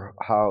in your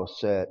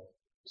house at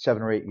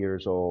 7 or 8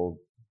 years old.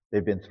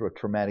 They've been through a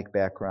traumatic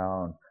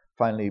background,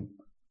 finally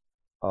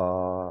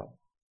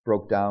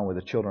broke down where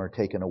the children are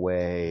taken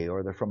away,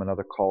 or they're from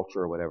another culture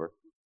or whatever.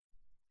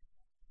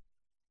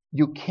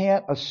 You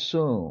can't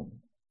assume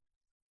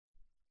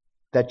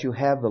that you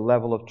have the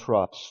level of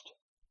trust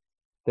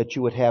that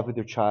you would have with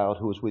your child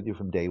who was with you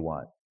from day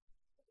one.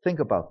 Think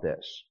about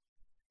this.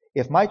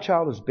 If my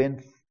child has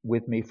been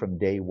with me from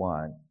day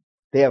one,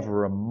 they have a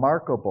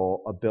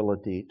remarkable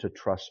ability to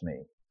trust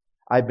me.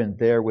 I've been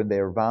there when they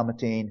are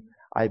vomiting.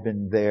 I've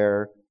been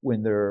there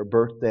when their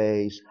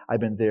birthdays. I've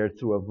been there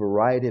through a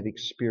variety of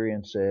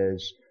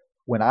experiences.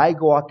 When I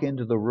walk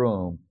into the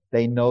room,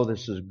 they know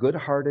this is a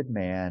good-hearted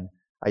man.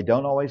 I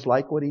don't always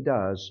like what he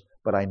does,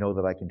 but I know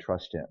that I can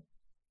trust him.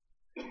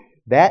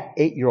 That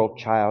 8-year-old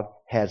child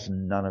has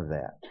none of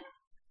that.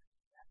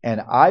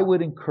 And I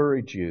would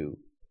encourage you,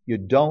 you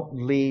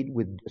don't lead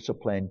with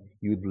discipline,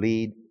 you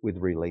lead with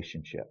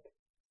relationship.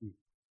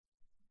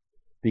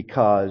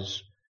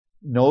 Because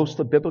knows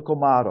the biblical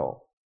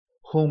model,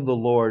 whom the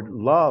Lord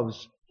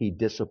loves, He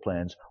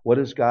disciplines. What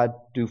does God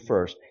do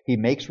first? He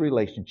makes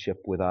relationship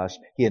with us.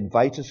 He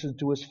invites us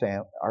into His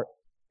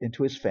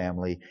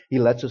family. He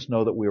lets us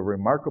know that we are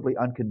remarkably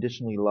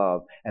unconditionally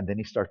loved, and then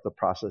He starts the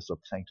process of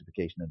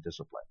sanctification and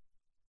discipline.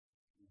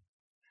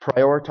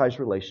 Prioritize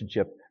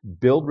relationship,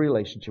 build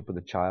relationship with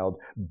the child,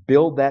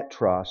 build that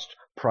trust,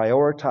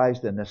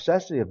 prioritize the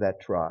necessity of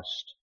that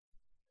trust.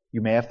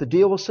 You may have to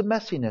deal with some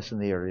messiness in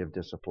the area of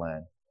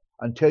discipline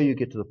until you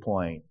get to the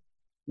point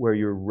where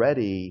you're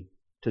ready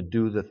to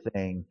do the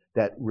thing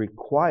that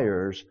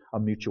requires a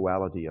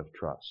mutuality of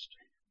trust.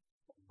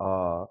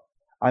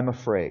 I'm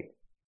afraid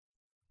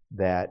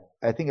that,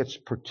 I think it's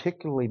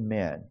particularly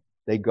men,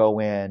 they go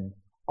in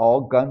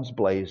all guns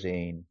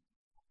blazing,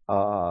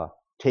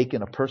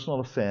 taking a personal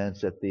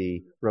offense at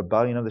the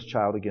rebellion of this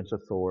child against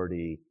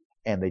authority,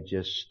 and they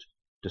just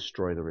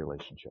destroy the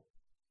relationship.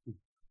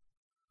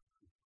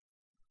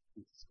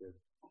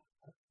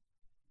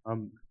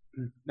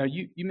 Now,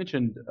 you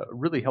mentioned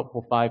really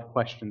helpful 5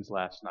 questions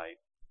last night.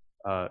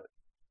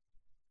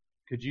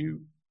 Could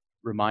you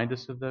remind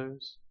us of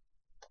those?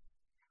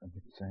 Let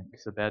me think.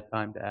 It's a bad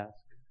time to ask.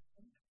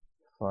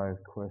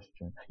 5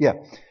 questions. Yeah.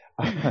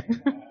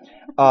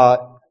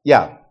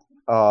 Yeah.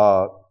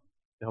 To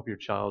help your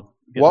child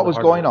get What to the was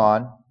heart going of it.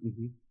 on?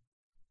 Mm-hmm.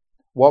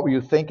 What were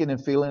you thinking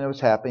and feeling that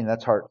was happening?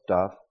 That's heart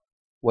stuff.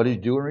 What did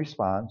you do in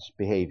response?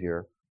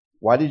 Behavior.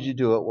 Why did you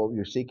do it? What were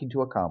you seeking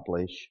to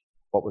accomplish?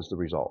 What was the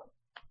result?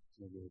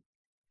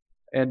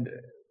 And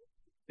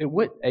at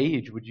what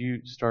age would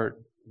you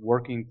start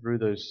working through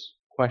those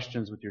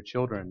questions with your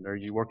children? Are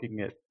you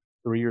working at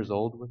 3 years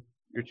old with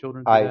your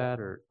children for that?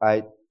 Or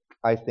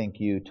I think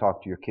you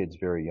talk to your kids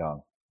very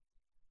young.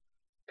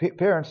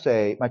 Parents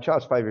say, my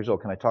child's 5 years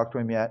old. Can I talk to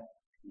him yet?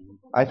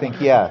 I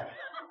think, yeah,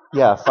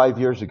 5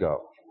 years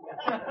ago.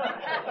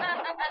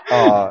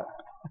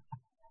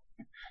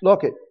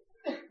 Look,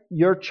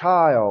 your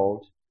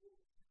child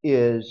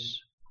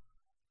is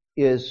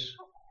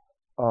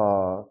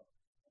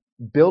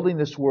building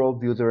this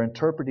worldview. They're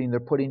interpreting. They're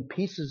putting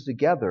pieces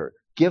together.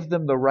 Give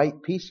them the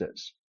right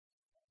pieces.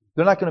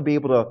 They're not going to be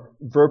able to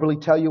verbally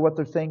tell you what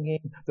they're thinking.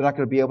 They're not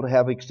going to be able to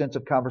have an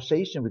extensive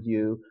conversation with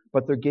you,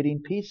 but they're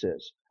getting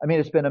pieces. I mean,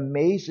 it's been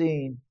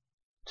amazing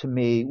to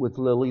me with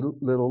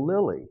little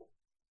Lily,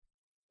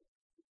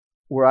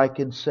 where I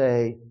can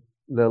say,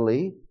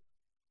 Lily,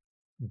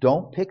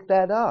 don't pick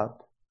that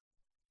up.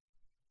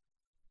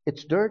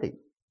 It's dirty.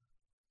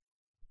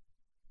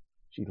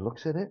 She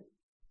looks at it.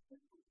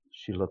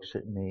 She looks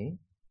at me.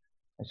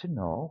 I said,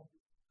 no,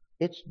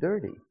 it's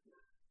dirty.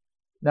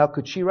 Now,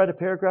 could she write a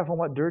paragraph on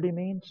what dirty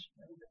means?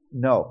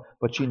 No,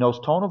 but she knows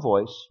tone of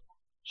voice.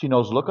 She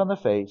knows look on the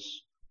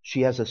face.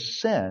 she has a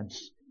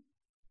sense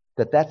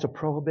that that's a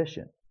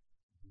prohibition.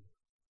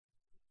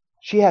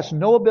 She has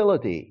no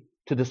ability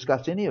to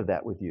discuss any of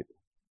that with you.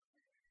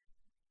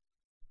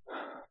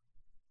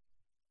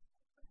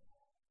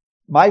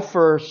 My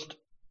first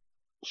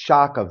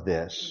shock of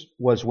this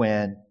was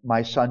when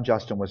my son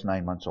Justin was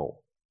 9 months old.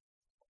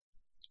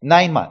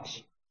 9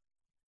 months.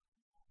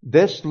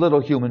 This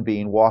little human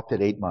being walked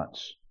at 8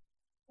 months.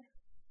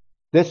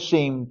 This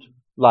seemed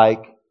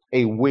like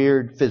a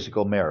weird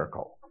physical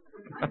miracle.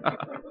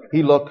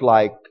 He looked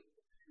like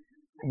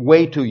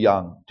way too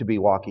young to be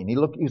walking. He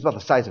was about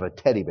the size of a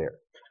teddy bear.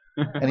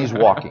 And he's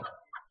walking.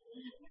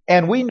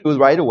 And we knew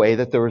right away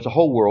that there was a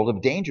whole world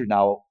of danger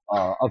now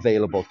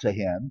available to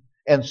him.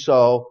 And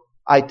so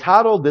I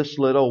toddled this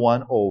little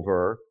one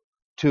over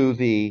to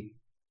the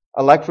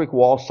electric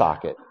wall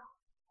socket.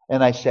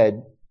 And I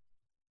said,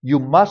 you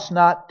must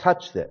not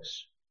touch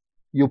this.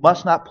 You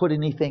must not put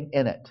anything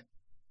in it.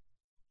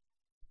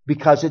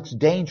 Because it's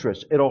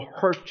dangerous. It'll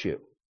hurt you.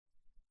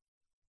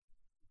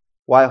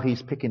 While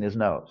he's picking his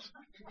nose.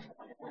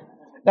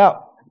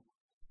 Now,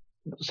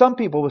 some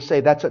people will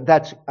say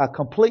that's a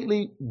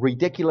completely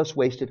ridiculous,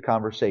 wasted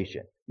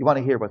conversation. You want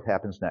to hear what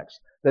happens next.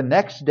 The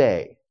next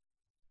day,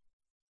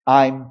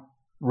 I'm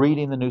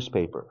reading the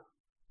newspaper.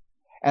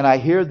 And I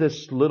hear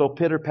this little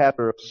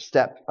pitter-patter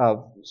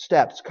of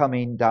steps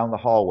coming down the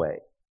hallway.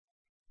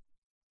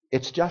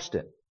 It's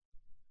Justin.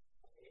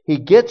 He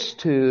gets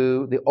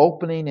to the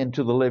opening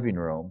into the living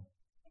room,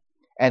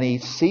 and he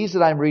sees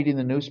that I'm reading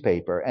the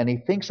newspaper, and he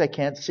thinks I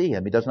can't see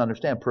him. He doesn't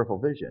understand peripheral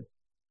vision.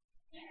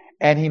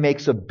 And he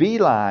makes a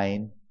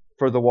beeline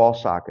for the wall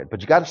socket.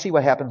 But you got to see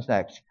what happens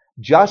next.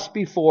 Just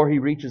before he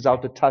reaches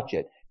out to touch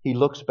it, he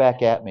looks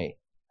back at me.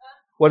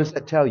 What does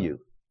that tell you?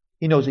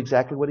 He knows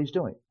exactly what he's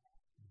doing.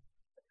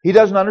 He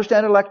doesn't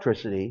understand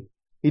electricity.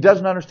 He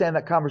doesn't understand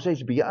that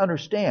conversation, but he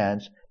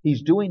understands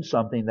he's doing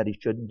something that he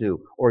shouldn't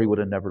do, or he would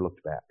have never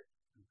looked back.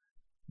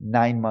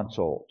 9 months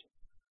old.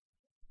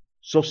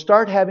 So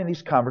start having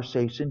these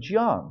conversations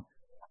young.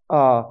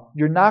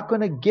 You're not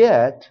going to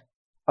get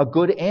a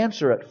good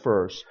answer at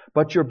first,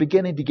 but you're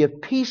beginning to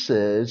give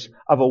pieces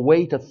of a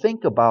way to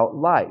think about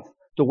life,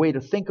 the way to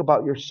think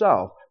about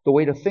yourself, the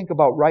way to think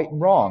about right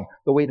and wrong,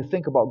 the way to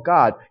think about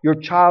God. Your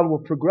child will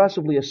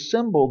progressively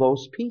assemble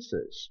those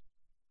pieces.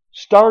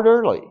 Start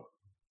early.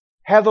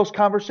 Have those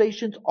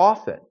conversations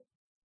often.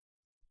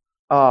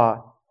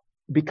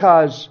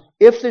 Because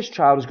if this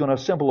child is going to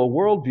assemble a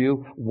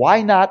worldview,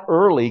 why not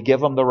early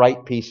give them the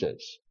right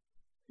pieces?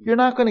 You're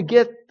not going to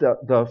get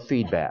the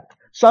feedback.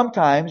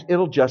 Sometimes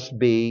it'll just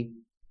be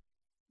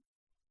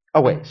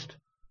a waste.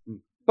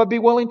 But be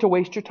willing to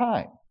waste your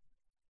time.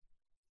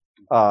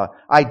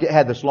 I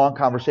had this long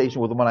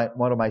conversation with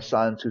one of my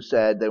sons who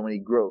said that when he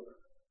grew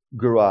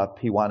up,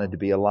 he wanted to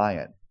be a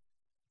lion.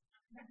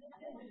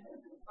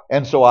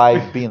 And so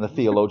I, being the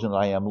theologian that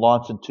I am,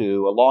 launched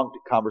into a long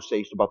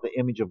conversation about the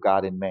image of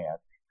God in man.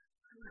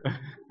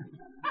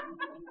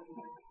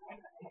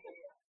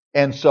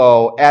 And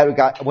so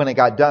when it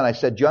got done, I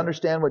said, "Do you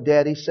understand what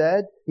Daddy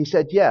said?" He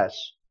said, "Yes.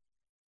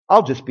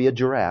 I'll just be a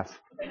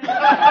giraffe." That's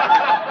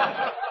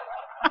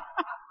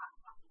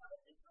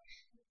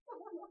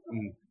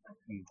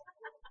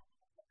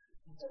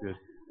good.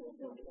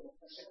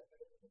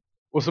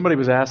 Well, somebody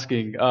was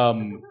asking,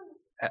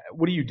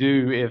 what do you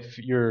do if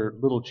your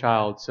little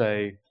child,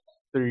 say,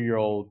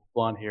 3-year-old,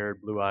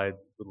 blonde-haired, blue-eyed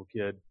little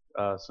kid,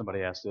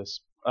 somebody asked this,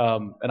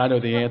 and I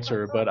know the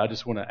answer, but I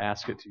just want to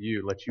ask it to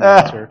you, let you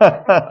answer.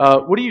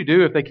 What do you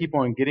do if they keep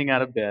on getting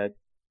out of bed,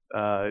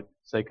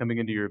 say coming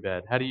into your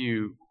bed? How do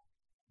you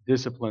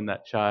discipline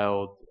that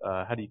child?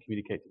 How do you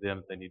communicate to them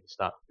that they need to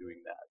stop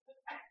doing that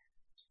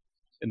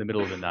in the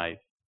middle of the night?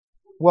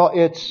 Well,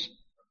 it's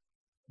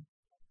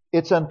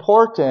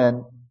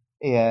important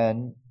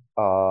in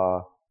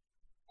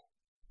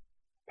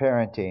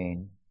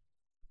parenting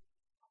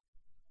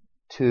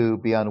to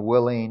be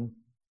unwilling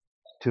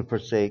to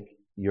forsake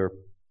your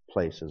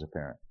place as a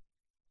parent.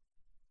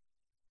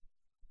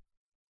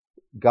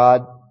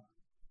 God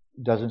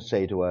doesn't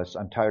say to us,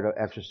 "I'm tired of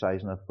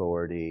exercising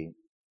authority,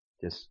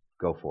 just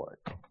go for it."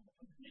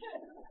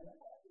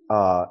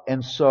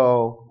 And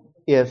so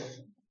if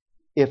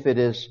it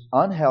is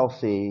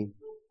unhealthy,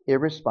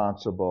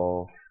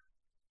 irresponsible,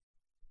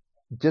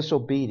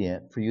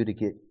 disobedient for you to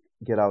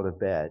get out of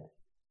bed,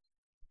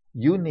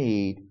 you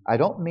need, I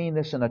don't mean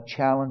this in a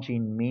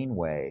challenging, mean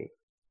way,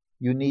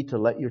 you need to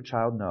let your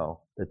child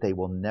know that they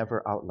will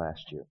never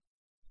outlast you.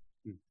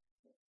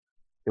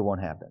 It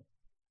won't happen.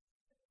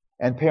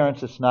 And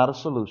parents, it's not a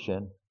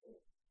solution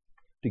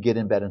to get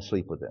in bed and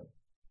sleep with them.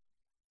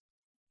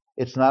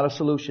 It's not a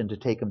solution to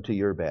take them to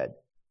your bed.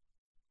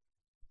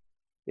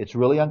 It's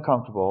really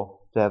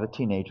uncomfortable to have a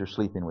teenager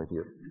sleeping with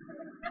you.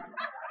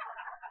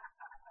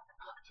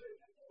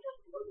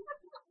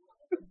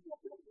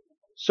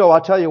 So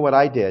I'll tell you what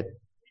I did,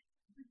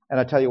 and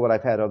I'll tell you what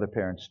I've had other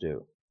parents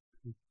do.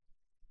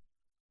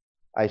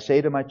 I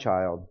say to my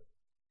child,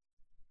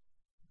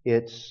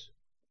 it's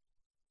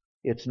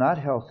not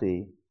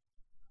healthy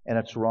and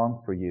it's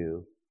wrong for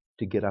you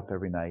to get up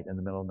every night in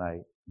the middle of the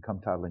night and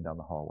come toddling down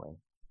the hallway.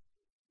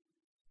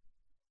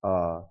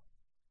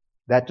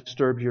 That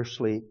disturbs your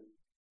sleep.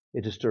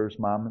 It disturbs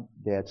mom and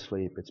dad's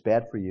sleep. It's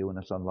bad for you and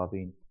it's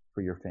unloving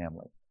for your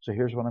family. So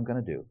here's what I'm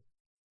going to do.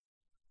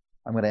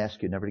 I'm going to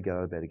ask you never to get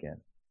out of bed again.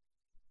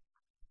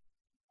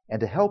 And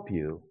to help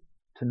you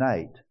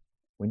tonight,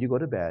 when you go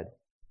to bed,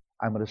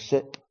 I'm going to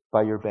sit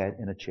by your bed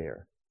in a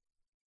chair.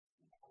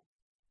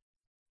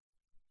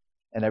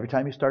 And every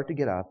time you start to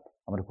get up,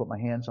 I'm going to put my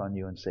hands on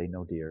you and say,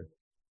 no, dear,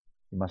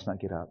 you must not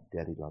get up.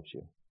 Daddy loves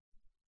you.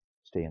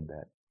 Stay in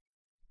bed.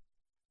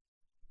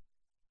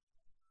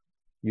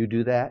 You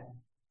do that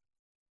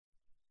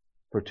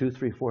for 2,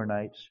 3, 4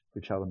 nights,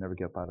 your child will never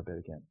get up out of bed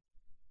again.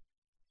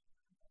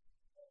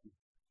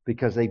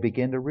 Because they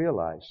begin to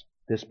realize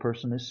this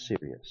person is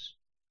serious.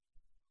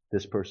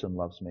 This person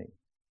loves me.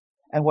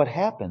 And what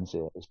happens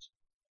is,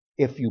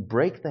 if you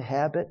break the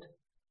habit,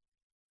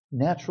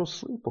 natural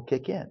sleep will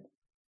kick in.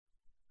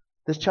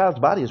 This child's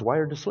body is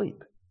wired to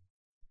sleep.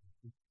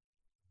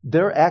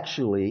 They're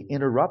actually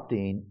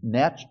interrupting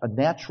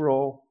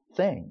natural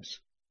things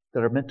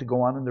that are meant to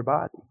go on in their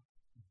body.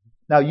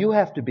 Now, you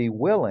have to be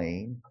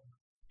willing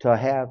to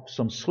have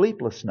some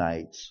sleepless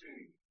nights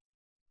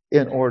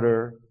in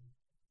order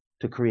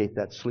to create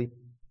that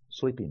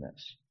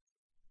sleepiness.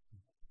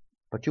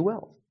 But you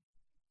will.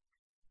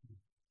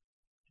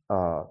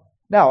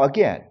 Now,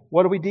 again,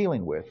 what are we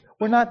dealing with?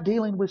 We're not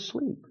dealing with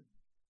sleep.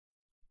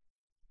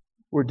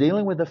 We're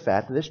dealing with the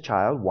fact that this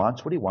child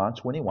wants what he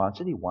wants when he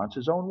wants it. He wants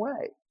his own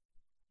way.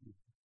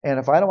 And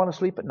if I don't want to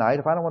sleep at night,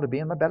 if I don't want to be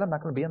in my bed, I'm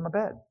not going to be in my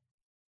bed.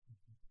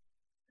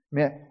 I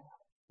mean,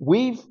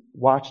 we've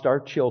watched our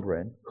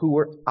children who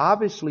were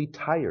obviously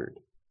tired,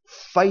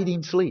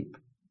 fighting sleep.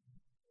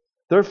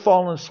 They're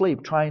falling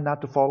asleep, trying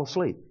not to fall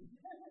asleep.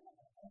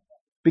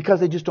 Because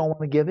they just don't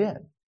want to give in.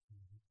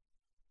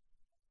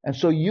 And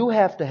so you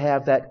have to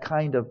have that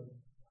kind of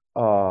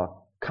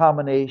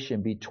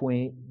combination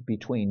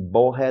between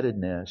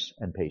bullheadedness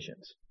and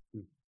patience.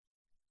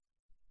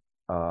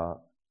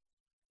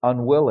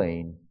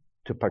 Unwilling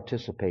to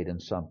participate in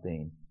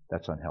something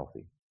that's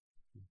unhealthy.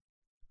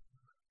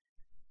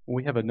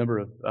 We have a number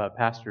of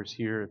pastors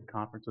here at the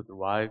conference with their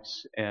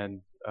wives,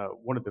 and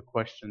one of the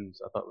questions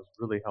I thought was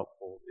really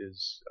helpful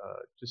is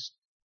just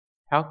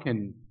how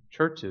can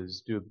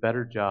churches do a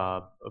better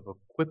job of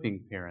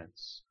equipping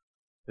parents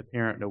to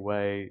parent in a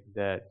way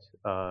that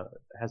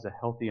has a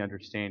healthy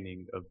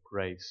understanding of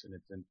grace and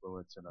its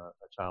influence in a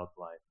child's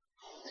life?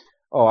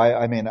 Oh,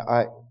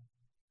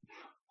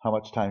 how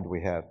much time do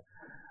we have?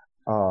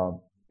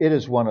 It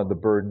is one of the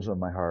burdens of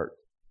my heart.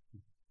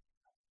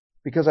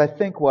 Because I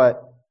think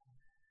what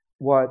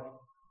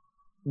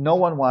no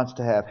one wants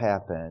to have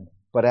happen,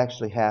 but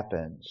actually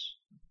happens,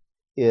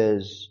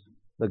 is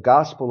the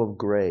gospel of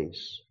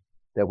grace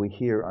that we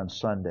hear on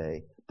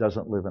Sunday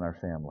doesn't live in our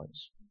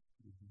families.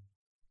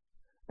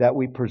 That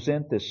we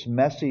present this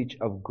message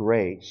of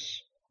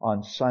grace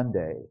on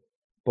Sunday,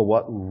 but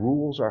what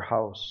rules our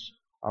house,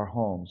 our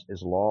homes,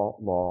 is law,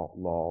 law,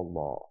 law,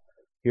 law.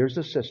 Here's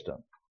the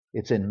system.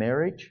 It's in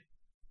marriage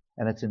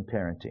and it's in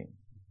parenting.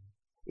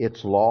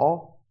 It's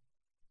law,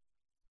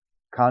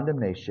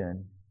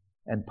 condemnation,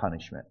 and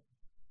punishment.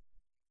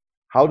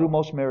 How do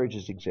most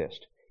marriages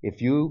exist?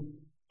 If you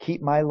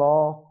keep my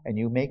law and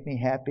you make me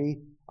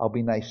happy, I'll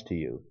be nice to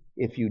you.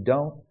 If you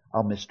don't,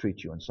 I'll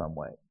mistreat you in some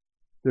way.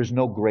 There's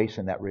no grace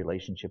in that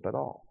relationship at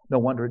all. No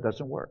wonder it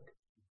doesn't work.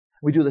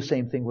 We do the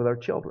same thing with our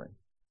children.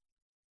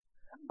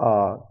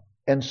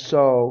 And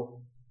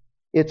so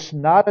it's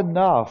not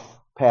enough,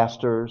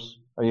 pastors,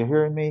 are you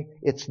hearing me?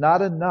 It's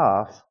not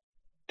enough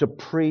to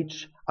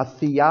preach a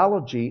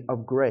theology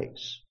of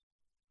grace.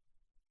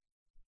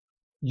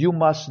 You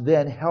must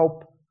then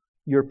help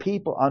your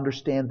people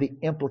understand the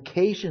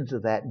implications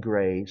of that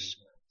grace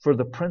for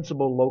the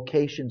principal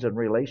locations and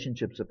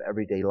relationships of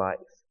everyday life.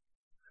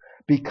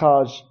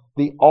 Because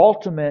the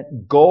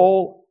ultimate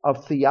goal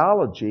of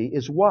theology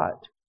is what?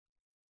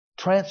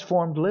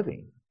 Transformed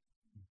living.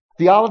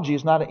 Theology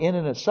is not an end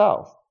in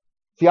itself.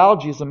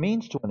 Theology is a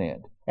means to an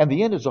end. And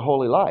the end is a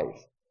holy life.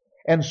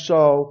 And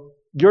so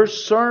your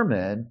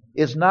sermon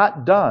is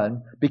not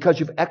done because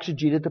you've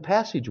exegeted the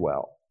passage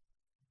well.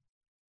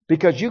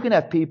 Because you can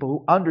have people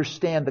who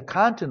understand the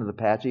content of the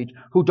passage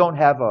who don't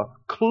have a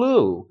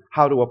clue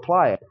how to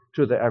apply it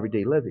to their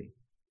everyday living.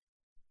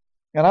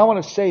 And I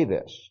want to say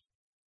this,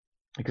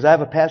 because I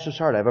have a pastor's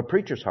heart, I have a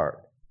preacher's heart.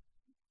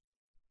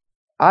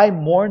 I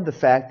mourn the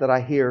fact that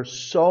I hear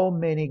so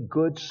many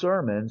good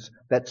sermons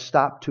that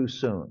stop too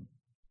soon.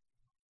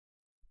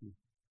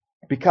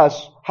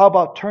 Because how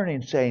about turning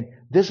and saying,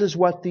 this is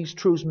what these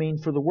truths mean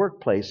for the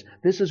workplace.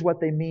 This is what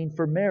they mean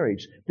for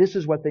marriage. This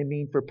is what they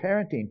mean for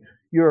parenting.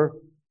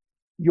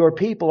 Your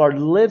people are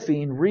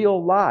living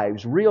real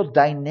lives, real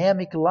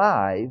dynamic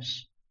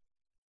lives,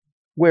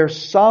 where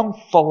some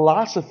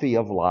philosophy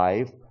of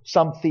life,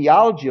 some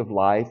theology of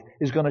life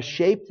is going to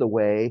shape the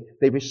way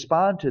they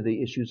respond to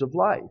the issues of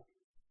life.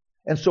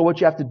 And so what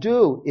you have to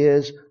do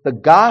is, the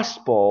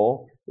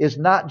gospel is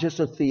not just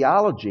a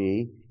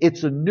theology,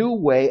 it's a new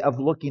way of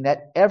looking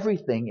at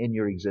everything in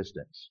your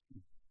existence.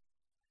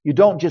 You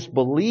don't just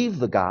believe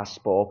the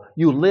gospel,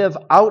 you live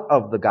out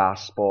of the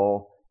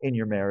gospel in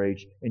your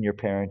marriage, in your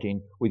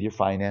parenting, with your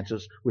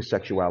finances, with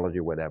sexuality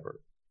or whatever.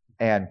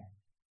 And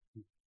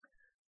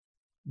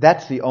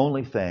that's the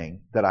only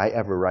thing that I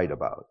ever write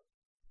about,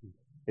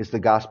 is the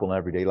gospel in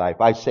everyday life.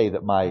 I say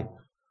that my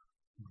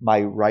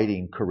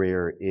writing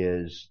career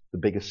is the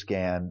biggest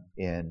scam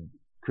in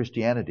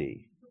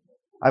Christianity.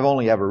 I've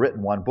only ever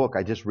written one book.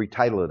 I just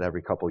retitle it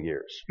every couple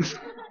years.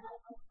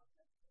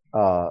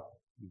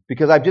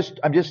 Because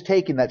I'm just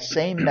taking that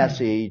same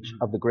message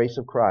of the grace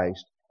of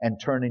Christ and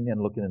turning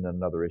and looking at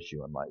another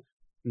issue in life.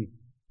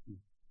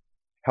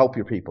 Help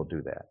your people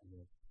do that.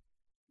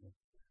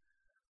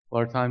 Well,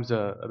 our time's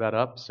about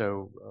up,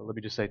 so let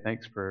me just say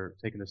thanks for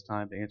taking this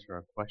time to answer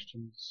our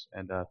questions,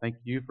 and thank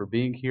you for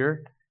being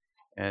here.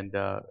 And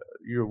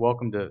you're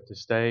welcome to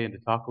stay and to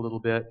talk a little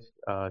bit,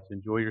 to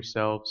enjoy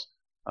yourselves,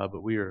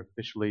 but we are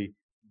officially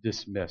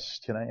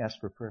dismissed. Can I ask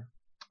for prayer?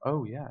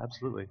 Oh, yeah,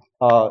 absolutely.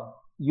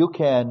 You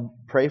can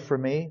pray for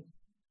me.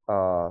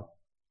 I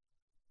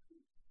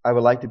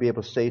would like to be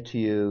able to say to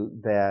you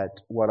that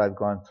what I've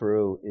gone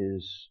through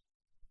is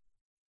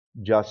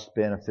just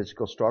been a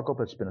physical struggle,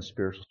 but it's been a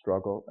spiritual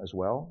struggle as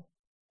well.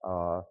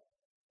 God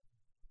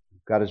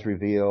has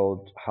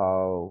revealed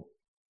how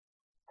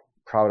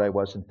proud I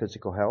was in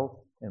physical health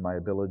and my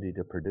ability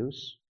to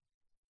produce,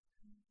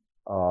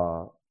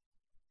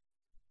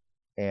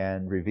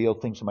 and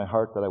revealed things in my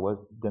heart that I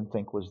didn't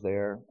think was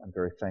there. I'm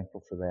very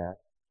thankful for that.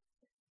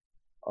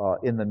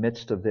 In the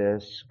midst of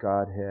this,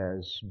 God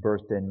has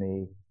birthed in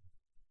me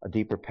a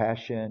deeper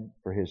passion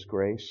for His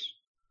grace.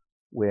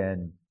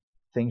 When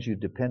things you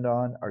depend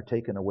on are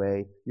taken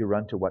away, you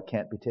run to what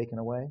can't be taken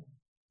away.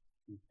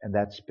 And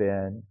that's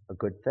been a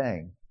good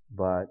thing.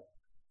 But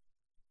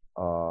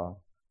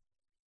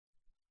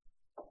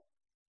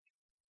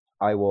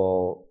I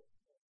will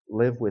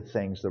live with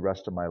things the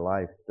rest of my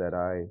life that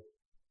I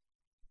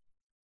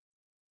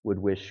would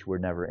wish were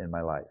never in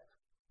my life.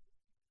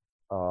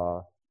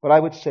 But I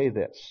would say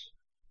this: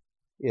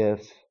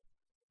 if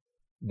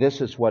this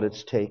is what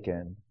it's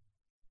taken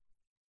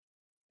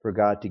for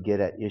God to get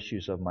at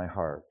issues of my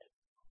heart,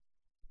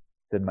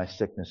 then my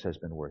sickness has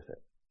been worth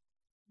it.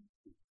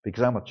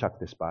 Because I'm going to chuck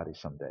this body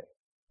someday.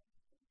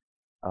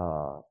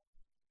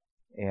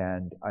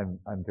 And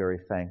I'm very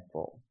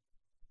thankful.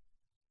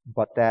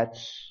 But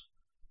that's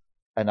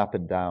an up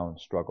and down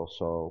struggle,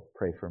 so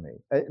pray for me.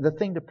 The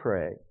thing to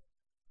pray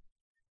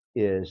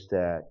is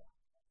that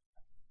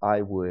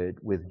I would,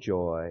 with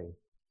joy,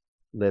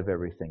 live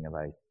everything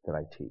that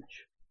I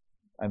teach.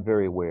 I'm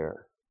very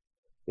aware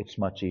it's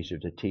much easier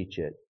to teach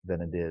it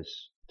than it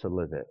is to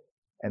live it.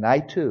 And I,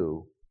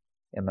 too,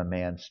 am a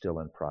man still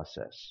in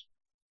process.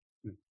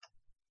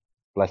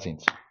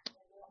 Blessings.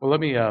 Well, let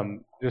me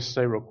just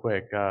say real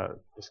quick,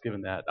 just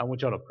given that, I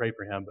want y'all to pray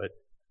for him, but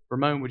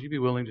Ramon, would you be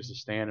willing just to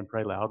stand and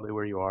pray loudly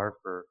where you are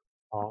for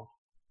Paul,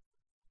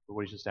 for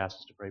what he's just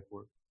asked us to pray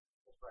for?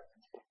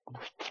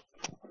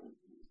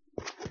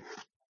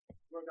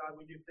 Lord God,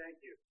 we do thank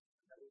you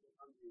that we can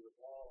come to you with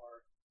all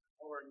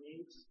our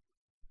needs,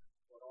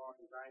 with all our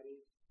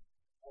anxieties,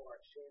 all our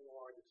shame,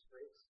 all our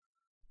disgrace,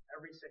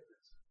 every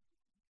sickness,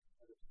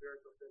 whether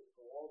spiritual,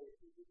 physical, all these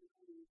things we can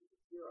come to you. You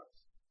can hear us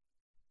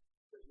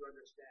because you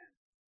understand.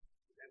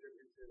 You've entered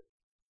into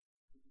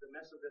the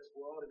mess of this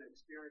world and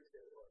experienced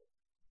it, Lord.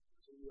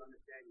 So you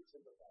understand, you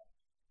sympathize.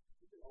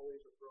 You can always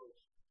approach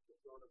the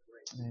throne of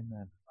grace.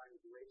 Amen. Find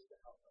grace to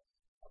help us,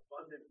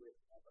 abundant grace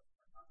to help us.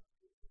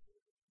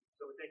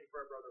 So we thank you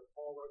for our brother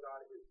Paul, Lord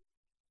God, his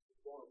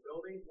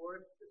vulnerability,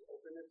 Lord, his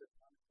openness, his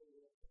honesty,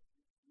 Lord.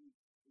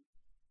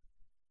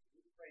 We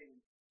pray in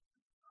if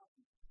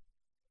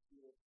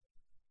you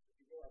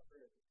hear our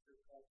prayers, it's your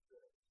call to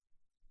it.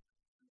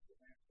 And to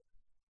answer.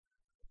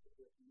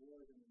 There's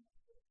more than enough.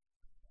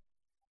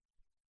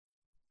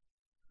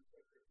 We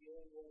pray for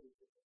healing, Lord. We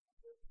pray for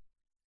comfort.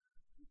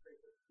 We pray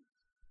for peace.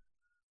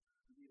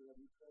 Indeed, Lord,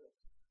 you told us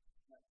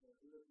that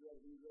in this world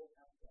we will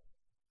have trouble.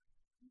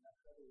 And that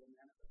trouble will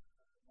manifest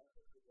as the mark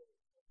of the word.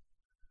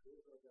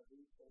 Those are that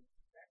we can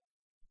expect,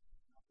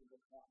 not to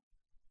look down.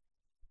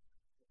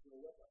 If you're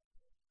with us,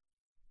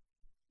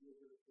 you will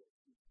give us your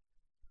peace.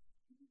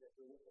 Indeed, that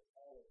you're with us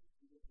always,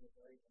 even to the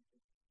very end.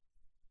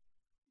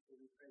 So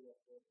we pray that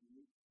for a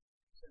unique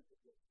sense of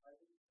your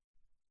presence,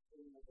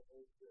 filling of the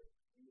Holy Spirit,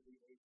 in the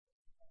age of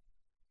God.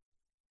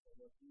 So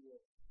that we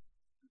will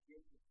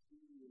begin to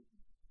see you and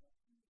trust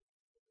you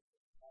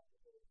as a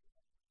possible.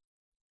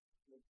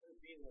 So it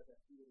could be, Lord, that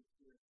we would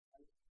experience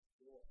Christ's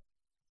joy,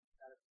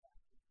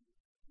 satisfaction, and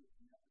peace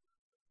and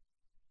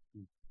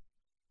happiness.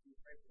 We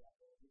pray for that,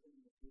 Lord, even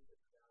in the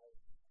deepest valley,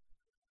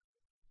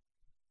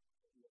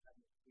 that you will have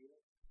your fear,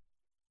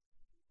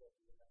 and that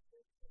you will have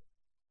great faith.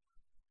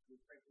 We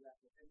pray for that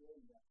for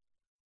everyone that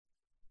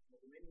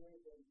in many ways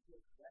that you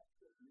have blessed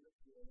this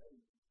ministry already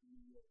in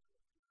New York.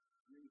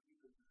 Many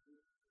people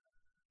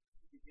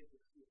begin to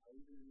see how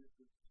even in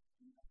this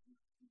you have to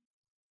see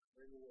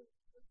greater works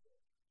of God.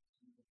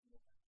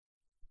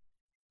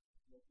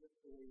 Lord, just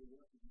the way you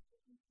work with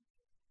you,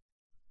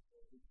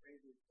 so we praise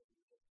you for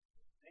you.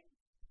 Thank you.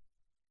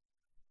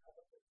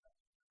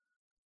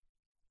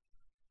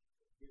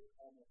 It's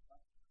almost done.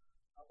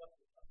 How about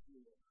the trust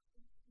you, Lord?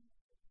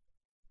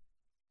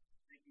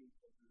 Thank you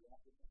that you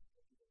walk with us.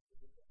 Thank you that you're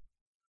with us.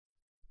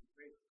 We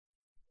praise you.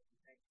 We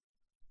thank you.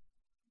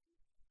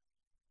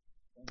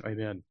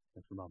 Amen.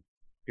 Thank you, Mom.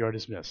 You are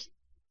dismissed.